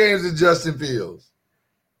more games than Justin Fields.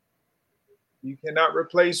 You cannot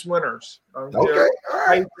replace winners. Okay. All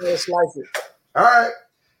right. Slice it. All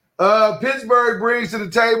right. Pittsburgh brings to the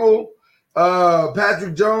table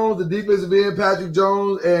Patrick Jones, the defensive end, Patrick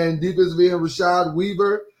Jones, and defensive end Rashad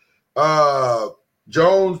Weaver.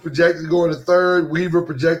 Jones projected to go in the 3rd. Weaver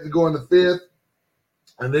projected to go in the 5th.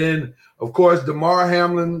 And then, of course, DeMar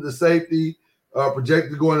Hamlin, the safety,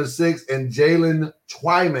 projected to go in the 6th, and Jalen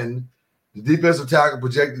Twyman, the defensive tackle,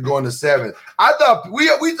 projected to go in the 7th. I thought we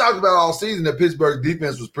talked about all season that Pittsburgh's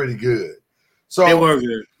defense was pretty good. So they were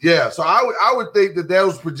good. Yeah, so I would think that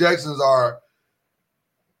those projections are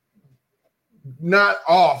not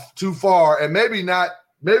off too far, and maybe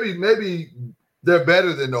they're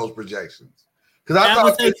better than those projections. Because I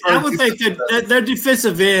would think that their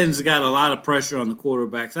defensive ends got a lot of pressure on the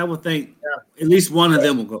quarterbacks. I would think at least one of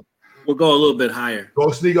them will go a little bit higher.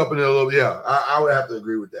 Go sneak up in there a little bit. Yeah, I would have to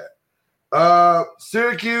agree with that.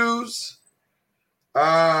 Syracuse,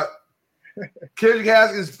 Kendrick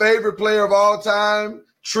Haskins' favorite player of all time,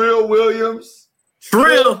 Trill Williams.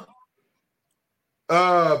 Trill.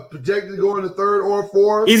 Projected to go in the 3rd or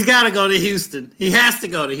 4th. He's got to go to Houston. He has to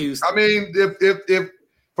go to Houston. I mean, if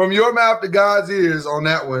from your mouth to God's ears on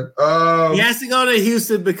that one. He has to go to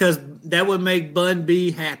Houston because that would make Bun B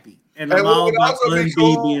happy. And I'm all about Bun B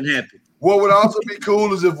being happy. What would also be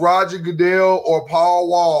cool is if Roger Goodell or Paul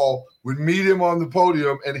Wall would meet him on the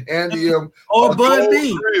podium and hand him or Bun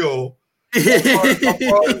B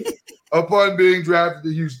upon being drafted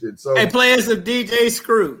to Houston. So hey, playing some DJ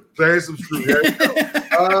Screw. Playing some Screw. There you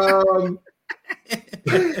go.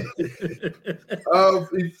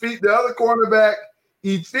 The other cornerback,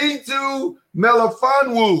 Ifeatu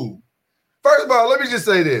Melifonwu. First of all, let me just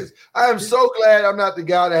say this. I am so glad I'm not the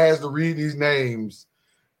guy that has to read these names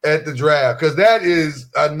at the draft because that is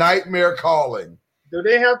a nightmare calling. Do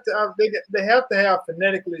they have to? They have to have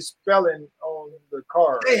phonetically spelling on the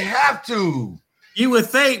card. They have to. You would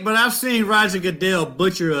think, but I've seen Roger Goodell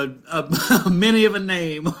butcher a many of a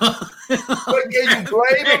name. But can you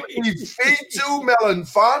blame him? Ifeatu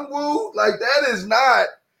Melifonwu? Like that is not.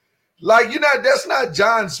 Like that's not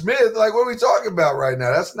John Smith. Like what are we talking about right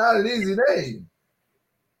now? That's not an easy name.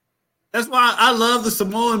 That's why I love the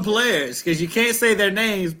Samoan players because you can't say their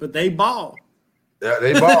names, but they ball. Yeah,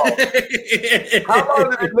 they ball. How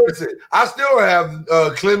about listen? I still have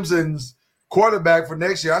Clemson's quarterback for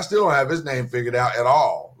next year. I still don't have his name figured out at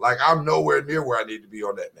all. Like I'm nowhere near where I need to be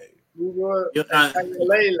on that name.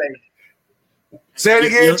 Say it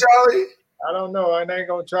again, Charlie. I don't know. I ain't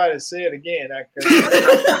gonna try to say it again.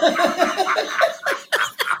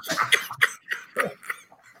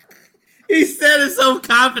 He said it so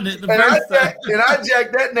confident. I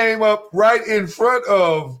jacked that name up right in front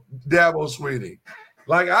of Dabo Swinney.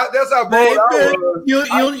 Like that's how bold I was.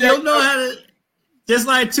 You'll know how to. Just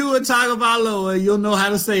like Tua Tagovailoa, you'll know how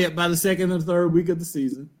to say it by the second or third week of the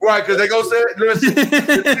season. Right, because they're going to say it. Listen,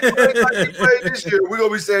 if we play this year, we're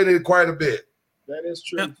going to be saying it quite a bit. That is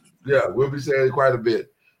true. Yep. Yeah, we'll be saying it quite a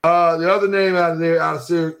bit. The other name out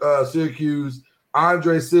of Syracuse,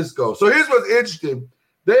 Andre Cisco. So here's what's interesting.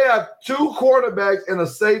 They have 2 quarterbacks and a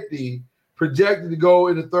safety projected to go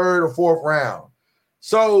in the 3rd or 4th round.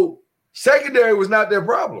 So secondary was not their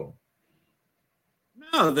problem.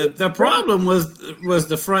 No, the problem was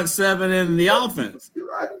the front 7 and the offense.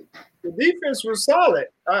 Right. The defense was solid.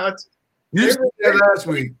 You said that last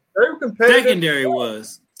week. They were competitive.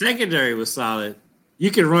 Secondary was solid.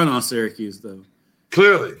 You can run on Syracuse though.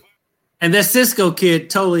 Clearly. And that Cisco kid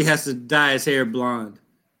totally has to dye his hair blonde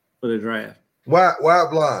for the draft. Why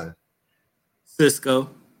blonde? Cisco.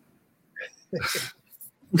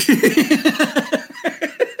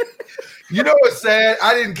 You know what's sad?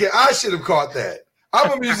 I didn't care. I should have caught that. I'm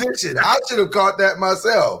a musician. I should have caught that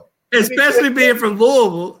myself. Especially being from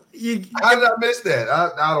Louisvil. How did I miss that?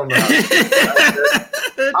 I don't know.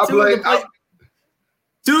 I blame.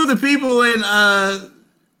 Two of the people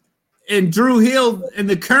in Drew Hill, in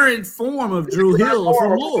the current form of Drew Hill, are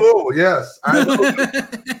from Louisvil. Yes, I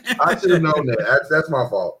should have known that. That's my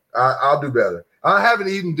fault. I'll do better. I haven't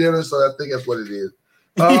eaten dinner, so I think that's what it is.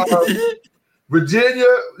 Virginia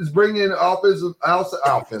is bringing in outside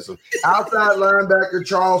linebacker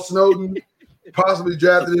Charles Snowden, possibly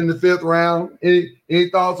drafted in the 5th round. Any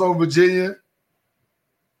thoughts on Virginia?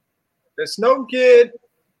 The Snowden kid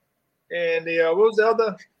and the what was the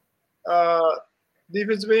other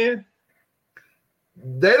defensive end?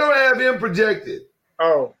 They don't have him projected.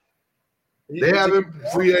 Oh, they have him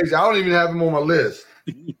free agent. I don't even have him on my list.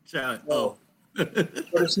 Oh, but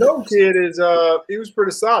the Snowden kid is he was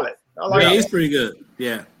pretty solid. I like he's pretty good.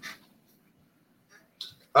 Yeah.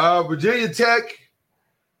 Virginia Tech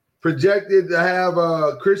projected to have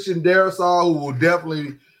Christian Darrisaw, who will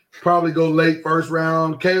definitely probably go late 1st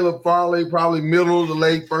round. Caleb Farley, probably middle to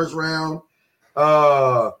late 1st round.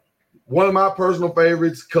 One of my personal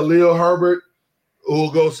favorites, Khalil Herbert, who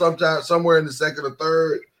will go somewhere in the 2nd or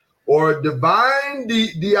 3rd, or Divine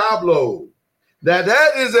Diablo. That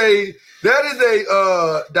is a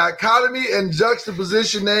dichotomy and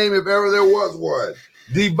juxtaposition name if ever there was one.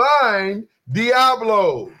 Divine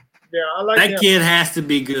Diablo. Yeah, I like that kid has to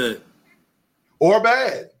be good or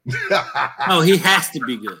bad. No, he has to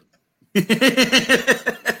be good.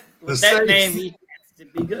 With that name, he has to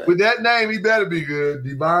be good. With that name, he better be good.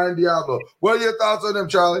 Divine Diablo. What are your thoughts on him,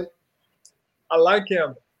 Charlie? I like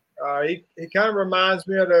him. He kind of reminds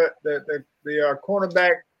me of the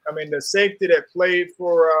cornerback. I mean, the safety that played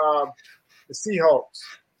for the Seahawks.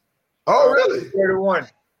 Oh, really? 31.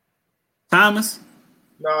 Thomas?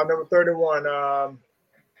 No, number 31.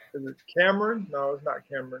 Is it Cameron? No, it's not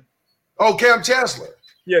Cameron. Oh, Cam Chancellor.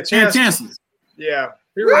 Yeah, Chancellor. Yeah.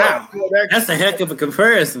 Wow. That's a heck of a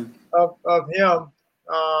comparison. Of him.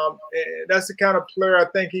 That's the kind of player I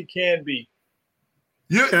think he can be.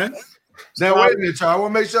 Okay. Now, wait a minute, Charlie. I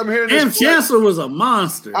want to make sure I'm hearing this. Cam Chancellor was a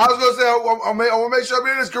monster. I was going to say, I want to make sure I'm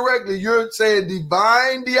hearing this correctly. You're saying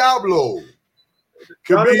Divine Diablo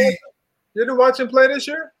could be. You didn't watch him play this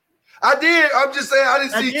year? I did. I'm just saying I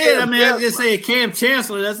didn't see. I mean, I just say Cam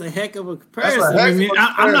Chancellor. That's a heck of a comparison.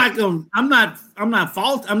 I'm not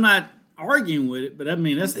arguing with it, but I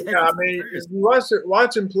mean that's a heck of a comparison. If you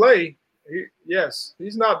watch him play,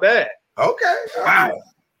 he's not bad. Okay. Wow.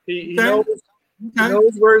 He knows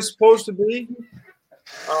where he's supposed to be,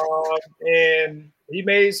 and he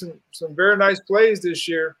made some very nice plays this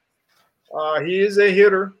year. He is a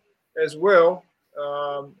hitter as well,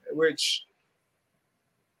 which.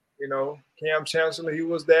 Cam Chancellor, he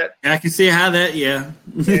was that. I can see how that, yeah.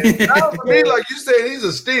 Sounds to me like you said he's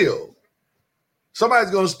a steal.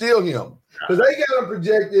 Somebody's going to steal him. Because they got him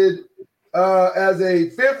projected as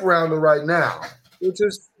a 5th rounder right now. Which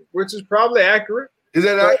is probably accurate. Is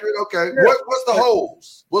that accurate? Okay. Yeah. What's the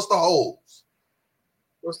holes? What's the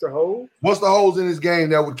holes in his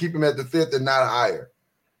game that would keep him at the 5th and not higher?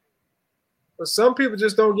 But some people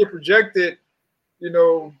just don't get projected,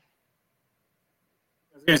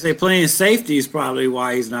 I was going to say playing safety is probably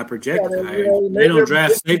why he's not projected higher. They don't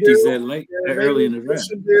draft safeties that early in the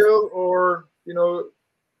draft. Or,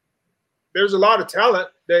 there's a lot of talent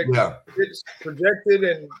that gets projected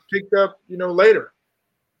and picked up, later.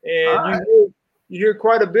 And you hear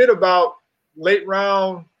quite a bit about late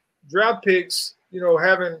round draft picks,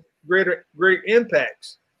 having great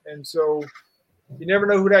impacts. And so you never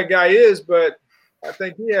know who that guy is, but I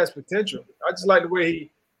think he has potential. I just like the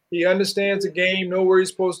way he understands the game, know where he's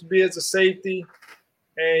supposed to be as a safety,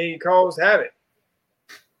 and he calls havoc.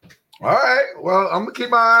 All right. Well, I'm gonna keep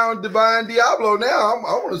my eye on Divine Diablo now.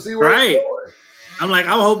 I want to see where Right. it's going. I'm like,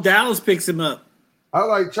 I hope Dallas picks him up. I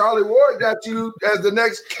like Charlie Ward got you as the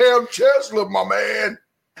next Cam Chancellor, my man.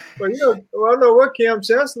 But I know what Cam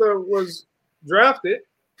Chancellor was drafted.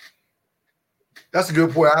 That's a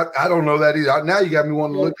good point. I don't know that either. Now you got me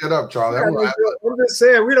wanting to look that up, Charlie. I'm just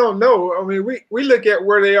saying we don't know. I mean, we look at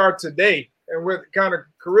where they are today and what kind of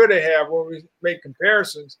career they have when we make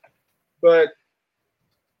comparisons. But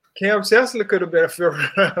Cam Chancellor could have been a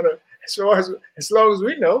first rounder as long as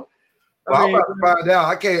we know. I'm about to find out.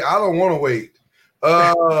 I don't want to wait.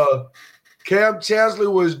 Cam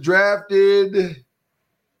Chancellor was drafted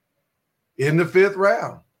in the 5th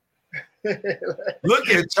round. Look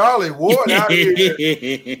at Charlie Ward out here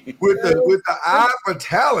with the eye for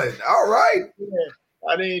talent. All right. Yeah,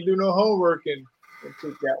 I didn't do no homework and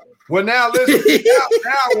took that one. Well, now listen.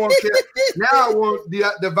 now I want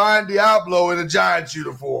Divine Diablo in a Giants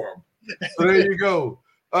uniform. So there you go.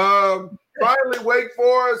 Finally, Wake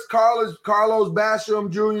Forest, Carlos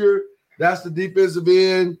Basham Jr. That's the defensive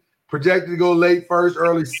end, projected to go late first,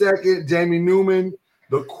 early second. Jamie Newman,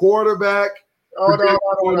 the quarterback. Hold on.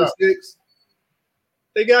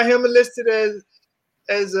 They got him listed as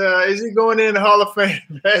is he going in the Hall of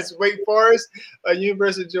Fame as Wake Forest or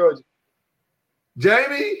University of Georgia?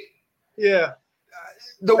 Jamie? Yeah.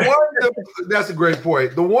 That's a great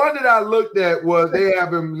point. The one that I looked at was they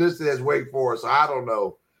have him listed as Wake Forest. So I don't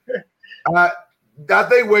know. I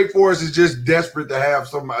think Wake Forest is just desperate to have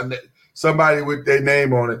somebody with their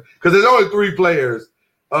name on it because there's only 3 players.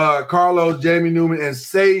 Carlos, Jamie Newman, and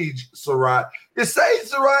Sage Surratt. Is Sage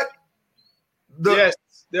Surratt? Yes.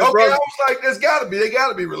 Okay, I was like, they got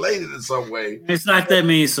to be related in some way. It's not that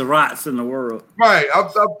many Surratts in the world. Right. I'm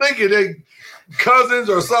thinking they cousins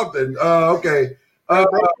or something. Okay.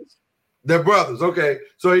 They're brothers. Okay.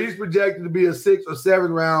 So he's projected to be a 6th or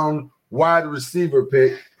 7th round wide receiver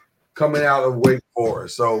pick coming out of Wake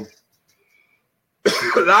Forest. So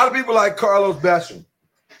a lot of people like Carlos Basham.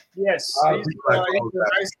 Yes, he's a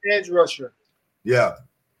nice edge rusher. Yeah.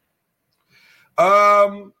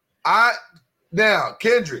 Now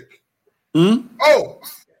Kendrick. Oh,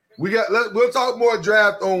 we'll talk more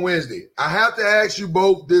draft on Wednesday. I have to ask you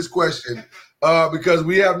both this question because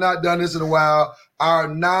we have not done this in a while. Our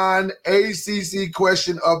non-ACC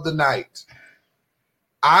question of the night.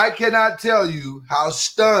 I cannot tell you how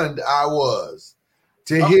stunned I was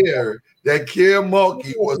to hear that Kim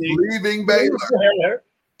Mulkey was leaving Baylor.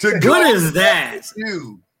 What is that?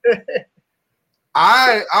 And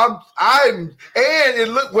it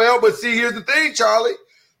looked well, but see, here's the thing, Charlie.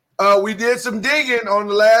 We did some digging on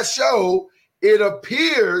the last show. It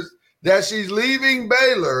appears that she's leaving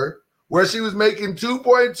Baylor, where she was making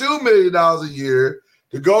 $2.2 million a year,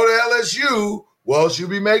 to go to LSU. Well, she'll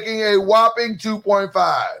be making a whopping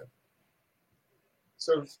 2.5.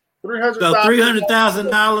 So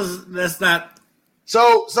 $300,000. That's not.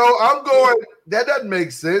 So I'm going. That doesn't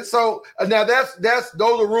make sense. So now those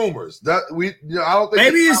are rumors. That I don't think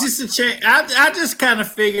maybe it's just a change. I just kind of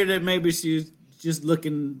figured that maybe she's just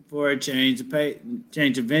looking for a change of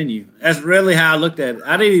venue. That's really how I looked at it.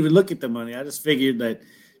 I didn't even look at the money. I just figured that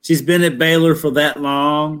she's been at Baylor for that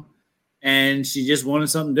long, and she just wanted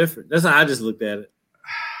something different. That's how I just looked at it.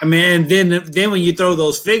 I mean, and then when you throw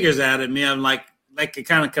those figures out at me, I'm like it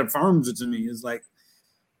kind of confirms it to me. It's like,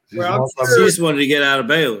 well, she just wanted to get out of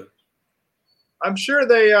Baylor. I'm sure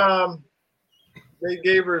they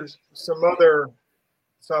gave her some other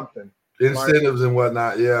something. Incentives and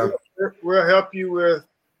whatnot, yeah. We'll help you with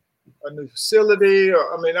a new facility.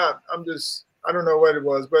 Or, I don't know what it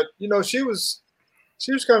was, but she was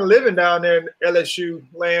kind of living down there in LSU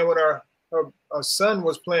land when her son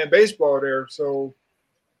was playing baseball there. So,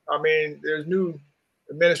 I mean, there's new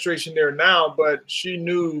administration there now, but she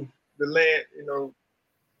knew the land,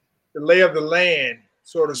 the lay of the land,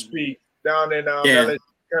 so to speak, down in LSU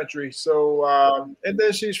country. So, and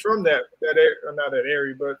then she's from that area, not that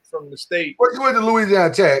area, but from the state. Well, she went to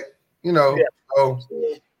Louisiana Tech, Yeah. So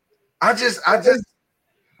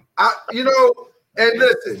I and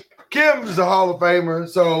listen, Kim's a Hall of Famer,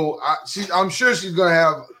 so I'm sure she's going to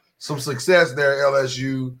have some success there at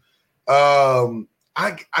LSU. I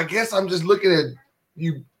guess I'm just looking at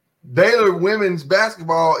you. Baylor women's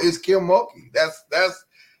basketball is Kim Mulkey.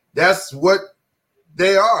 That's what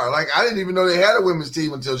they are. Like, I didn't even know they had a women's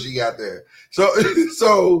team until she got there.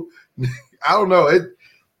 So I don't know.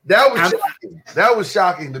 That was shocking. That was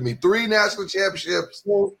shocking to me. 3 national championships.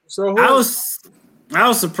 So I was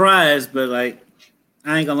surprised, but like,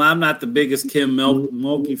 I ain't gonna lie, I'm not the biggest Kim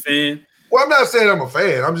Mulkey fan. Well, I'm not saying I'm a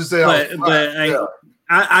fan. I'm just saying.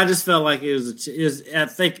 I just felt like it was. I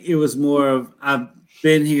think it was more of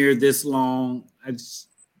been here this long. I just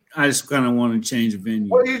kind of want to change the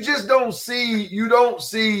venue. Well, you just don't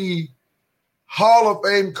see Hall of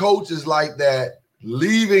Fame coaches like that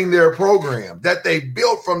leaving their program that they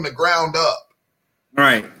built from the ground up.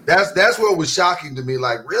 Right. That's what was shocking to me.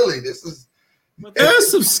 Like, really, this is. But there's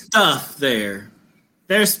some stuff there.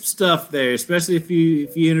 There's some stuff there, especially if you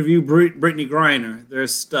interview Brittany Griner.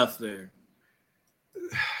 There's stuff there.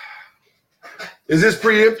 Is this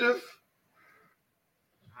preemptive?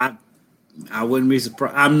 I wouldn't be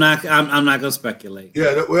surprised. I'm not gonna speculate.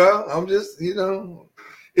 Yeah, well, I'm just,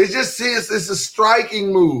 it's just it's a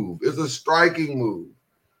striking move. It's a striking move.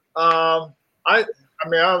 I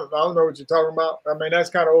don't know what you're talking about. I mean, that's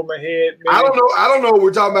kind of over my head. Maybe. I don't know what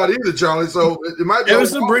we're talking about either, Charlie. So it might be. There was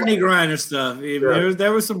some Brittany Griner stuff. Yeah.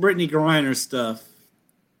 There was some Brittany Griner stuff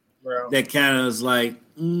that kind of was like,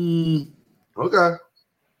 Okay.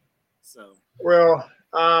 So. Well,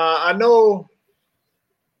 I know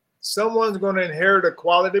someone's going to inherit a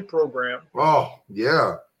quality program. Oh,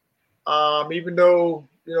 yeah. Even though,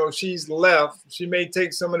 she's left, she may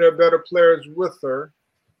take some of their better players with her.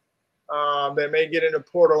 That may get in the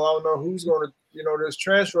portal. I don't know who's going to, this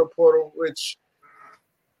transfer portal, which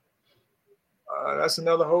that's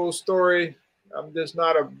another whole story. I'm just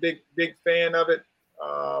not a big fan of it.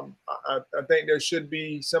 I think there should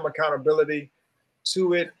be some accountability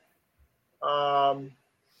to it.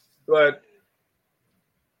 But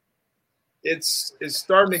it's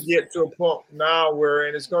starting to get to a point now where,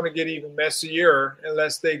 and it's going to get even messier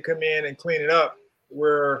unless they come in and clean it up,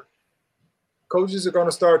 where coaches are going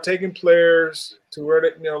to start taking players to where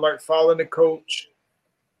they, like following the coach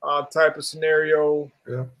type of scenario.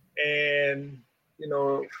 Yeah. And,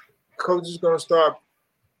 coaches are going to start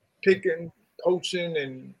poaching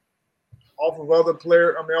and off of other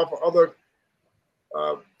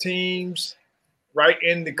teams right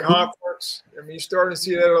in the conference. I mean, you're starting to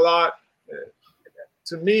see that a lot.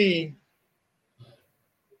 To me,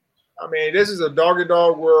 I mean, this is a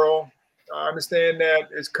dog-eat-dog world. I understand that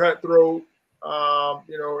it's cutthroat.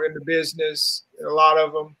 In the business, a lot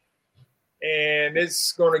of them, and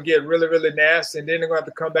it's going to get really, really nasty, and then they're going to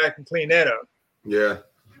have to come back and clean that up. Yeah.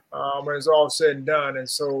 When it's all said and done. And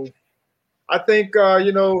so I think,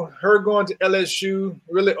 her going to LSU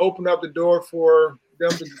really opened up the door for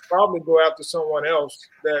them to probably go after someone else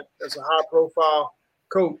that's a high-profile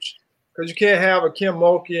coach, because you can't have a Kim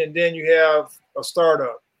Mulkey and then you have a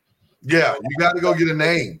startup. Yeah, you got to go get a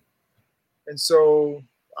name. And so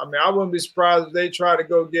 – I mean, I wouldn't be surprised if they try to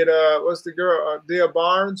go get what's the girl, Dia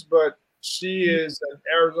Barnes, but she is an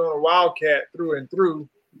Arizona Wildcat through and through.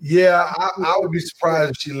 Yeah, I would be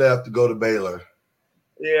surprised if she left to go to Baylor.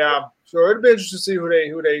 Yeah, so it'd be interesting to see who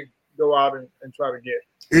they go out and try to get.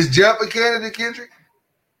 Is Jeff a candidate, Kendrick?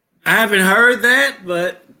 I haven't heard that,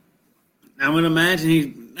 but I would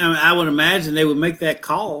imagine they would make that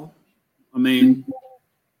call. I mean,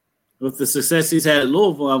 with the success he's had at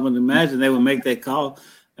Louisville, I would imagine they would make that call.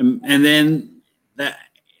 And then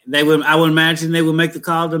I would imagine they would make the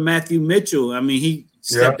call to Matthew Mitchell. I mean, he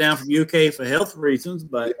stepped down from UK for health reasons,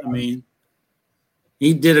 but I mean,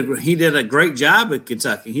 he did a great job at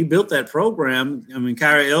Kentucky. He built that program. I mean,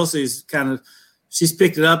 Kyra Elsie's she's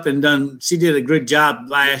picked it up and done. She did a good job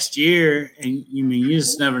last year, and you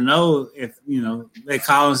just never know if they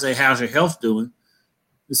call and say, "How's your health doing?"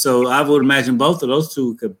 So I would imagine both of those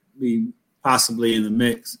two could be possibly in the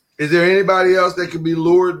mix. Is there anybody else that could be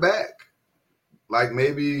lured back? Like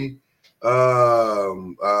maybe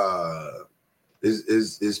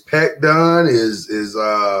is Peck done? Is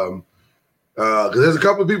because there's a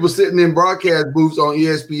couple of people sitting in broadcast booths on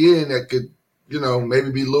ESPN that could,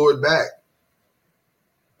 maybe be lured back.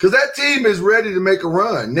 Because that team is ready to make a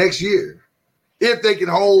run next year if they can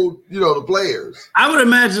hold, the players. I would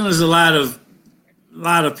imagine there's a lot of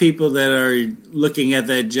people that are looking at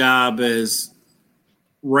that job as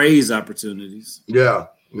raise opportunities. Yeah.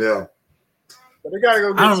 But they gotta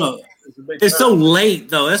go. I don't know. It's so late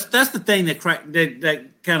though. That's the thing that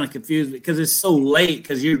kind of confused me, because it's so late,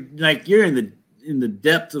 because you're in the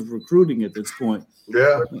depth of recruiting at this point.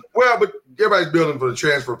 Yeah. Well, but everybody's building for the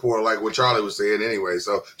transfer portal, like what Charlie was saying anyway.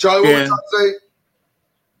 So Charlie, what were you trying to say?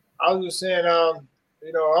 I was just saying, I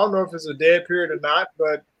don't know if it's a dead period or not,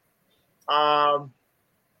 but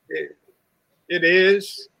it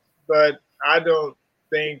is. But I don't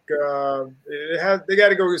think they got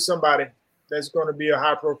to go get somebody that's going to be a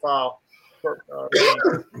high profile.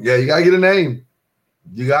 Yeah, you got to get a name.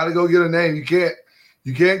 You got to go get a name. You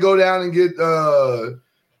can't go down and get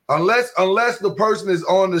unless the person is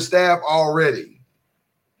on the staff already.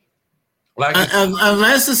 Like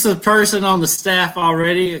unless it's a person on the staff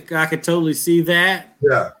already, I could totally see that.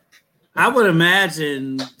 Yeah. I would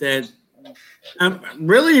imagine that I'm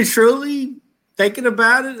really and truly thinking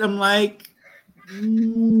about it. I'm like,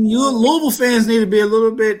 you Louisville fans need to be a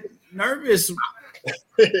little bit nervous.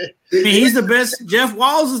 I mean, he's the best. Jeff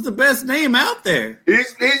Walz is the best name out there.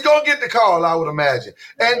 He's gonna get the call, I would imagine.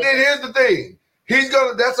 And then here's the thing: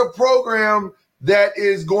 that's a program that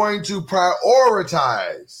is going to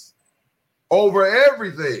prioritize over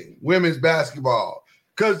everything women's basketball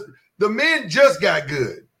because the men just got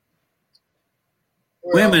good.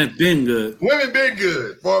 Women have been good. Women been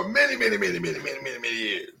good for many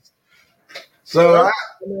years. So I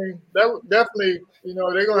mean, that would definitely,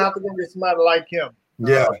 they're gonna have to go get somebody like him.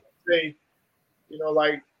 Yeah.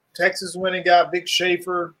 Like Texas went and got Vic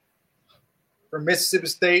Schaefer from Mississippi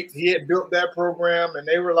State. He had built that program, and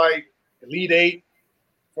they were like Elite Eight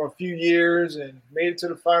for a few years and made it to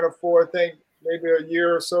the Final Four, I think, maybe a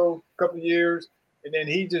year or so, a couple of years. And then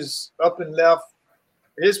he just up and left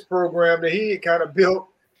his program that he had kind of built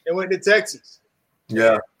and went to Texas.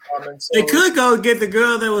 Yeah. They could go get the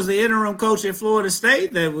girl that was the interim coach at Florida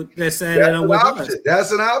State that said that on with us.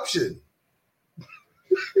 That's an option.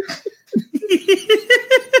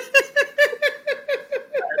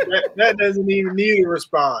 that doesn't even need a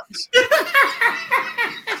response.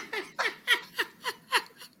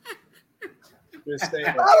 Just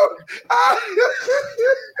saying.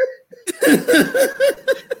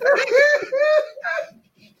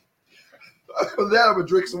 I'm gonna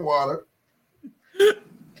drink some water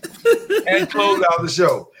and close out the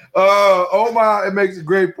show. Omar, it makes a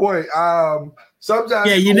great point.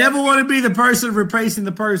 Sometimes, you never want to be the person replacing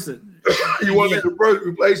the person. You want to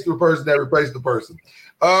replace the person that replaced the person.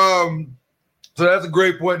 So that's a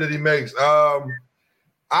great point that he makes.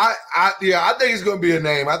 I think it's going to be a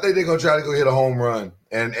name. I think they're going to try to go hit a home run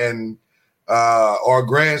and or a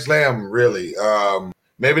grand slam. Really,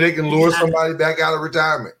 maybe they can lure somebody back out of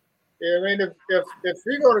retirement. Yeah, I mean, if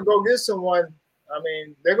you're going to go get someone, I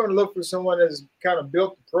mean, they're going to look for someone that's kind of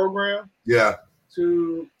built the program. Yeah.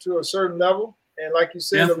 To a certain level, and like you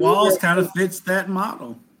said, Jeff Walz kind of fits that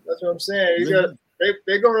model. That's what I'm saying. He's going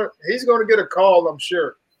to get a call, I'm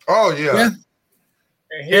sure. Oh yeah.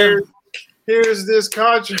 And here's this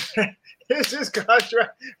contract. Here's this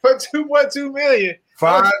contract for $2.2 million.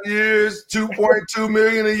 5 years, $2.2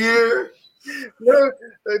 million a year. Look,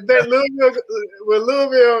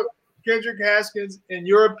 Louisville, Kendrick Haskins, in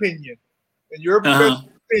your opinion,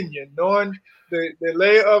 knowing the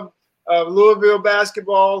lay of Louisville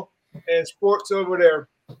basketball and sports over there,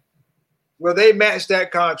 will they match that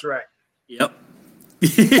contract? Yep.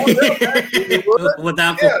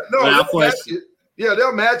 Without question. Yeah,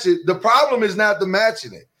 they'll match it. The problem is not the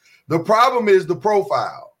matching it. The problem is the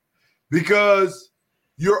profile, because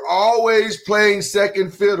you're always playing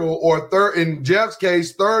second fiddle or third, in Jeff's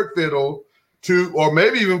case, third fiddle to, or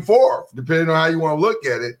maybe even fourth, depending on how you want to look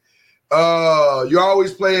at it. You're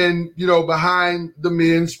always playing, behind the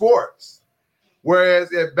men's sports.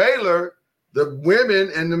 Whereas at Baylor, the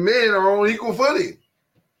women and the men are on equal footing.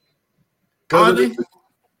 Are they?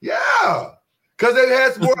 Yeah. Because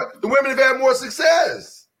the women have had more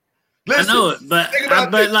success. Listen, I know it, but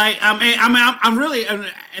I'm really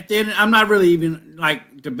at the end. I'm not really even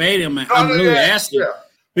like debating. I'm really asking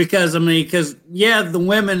because the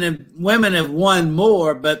women have won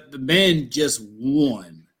more, but the men just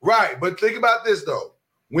won. Right, but think about this though: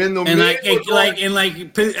 when the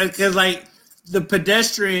the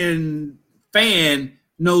pedestrian fan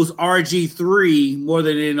knows RG3 more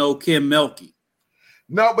than they know Kim Melky.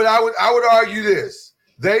 No, but I would argue this: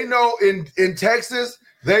 they know in Texas,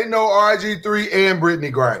 they know RG3 and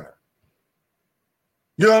Brittany Griner.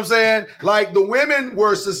 You know what I'm saying? Like the women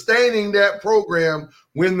were sustaining that program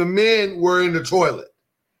when the men were in the toilet.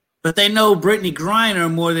 But they know Brittany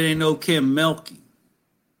Griner more than they know Kim Melky.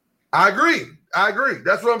 I agree.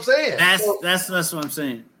 That's what I'm saying. That's what I'm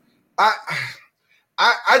saying. I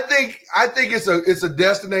think it's a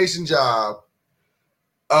destination job,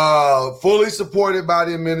 fully supported by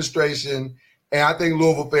the administration, and I think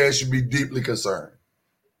Louisville fans should be deeply concerned.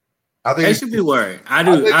 I think they should be worried. I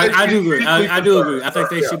do agree. I do agree. I think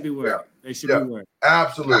they should be worried. They should be worried.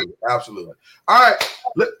 Absolutely. All right,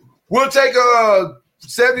 we'll take a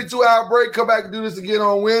 72-hour break. Come back and do this again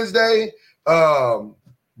on Wednesday.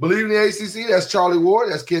 Believe in the ACC. That's Charlie Ward.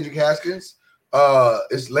 That's Kendrick Haskins.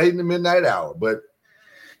 It's late in the midnight hour, but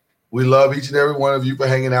we love each and every one of you for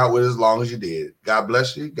hanging out with us as long as you did. God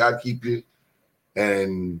bless you. God keep you.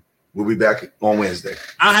 And we'll be back on Wednesday.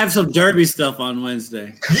 I'll have some derby stuff on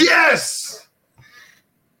Wednesday. Yes.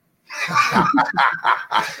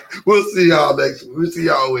 We'll see y'all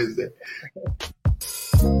Wednesday.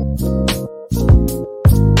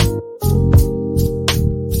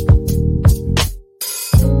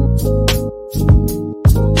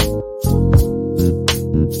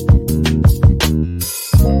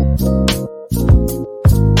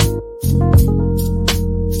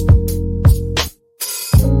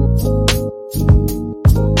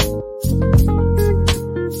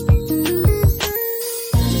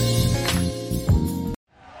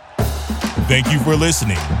 Thank you for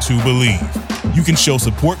listening to Believe. You can show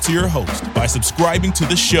support to your host by subscribing to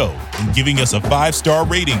the show and giving us a 5-star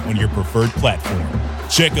rating on your preferred platform.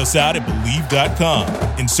 Check us out at Believe.com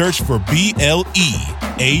and search for BLEAV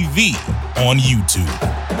on YouTube.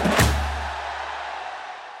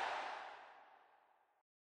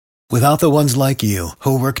 Without the ones like you,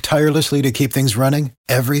 who work tirelessly to keep things running,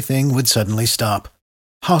 everything would suddenly stop.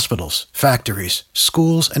 Hospitals, factories,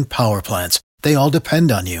 schools, and power plants, they all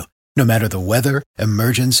depend on you. No matter the weather,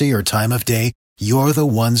 emergency, or time of day, you're the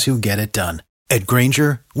ones who get it done. At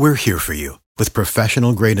Grainger, we're here for you with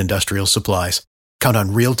professional-grade industrial supplies. Count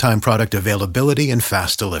on real-time product availability and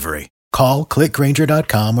fast delivery. Call, click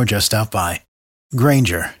Grainger.com, or just stop by.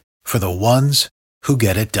 Grainger, for the ones who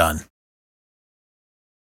get it done.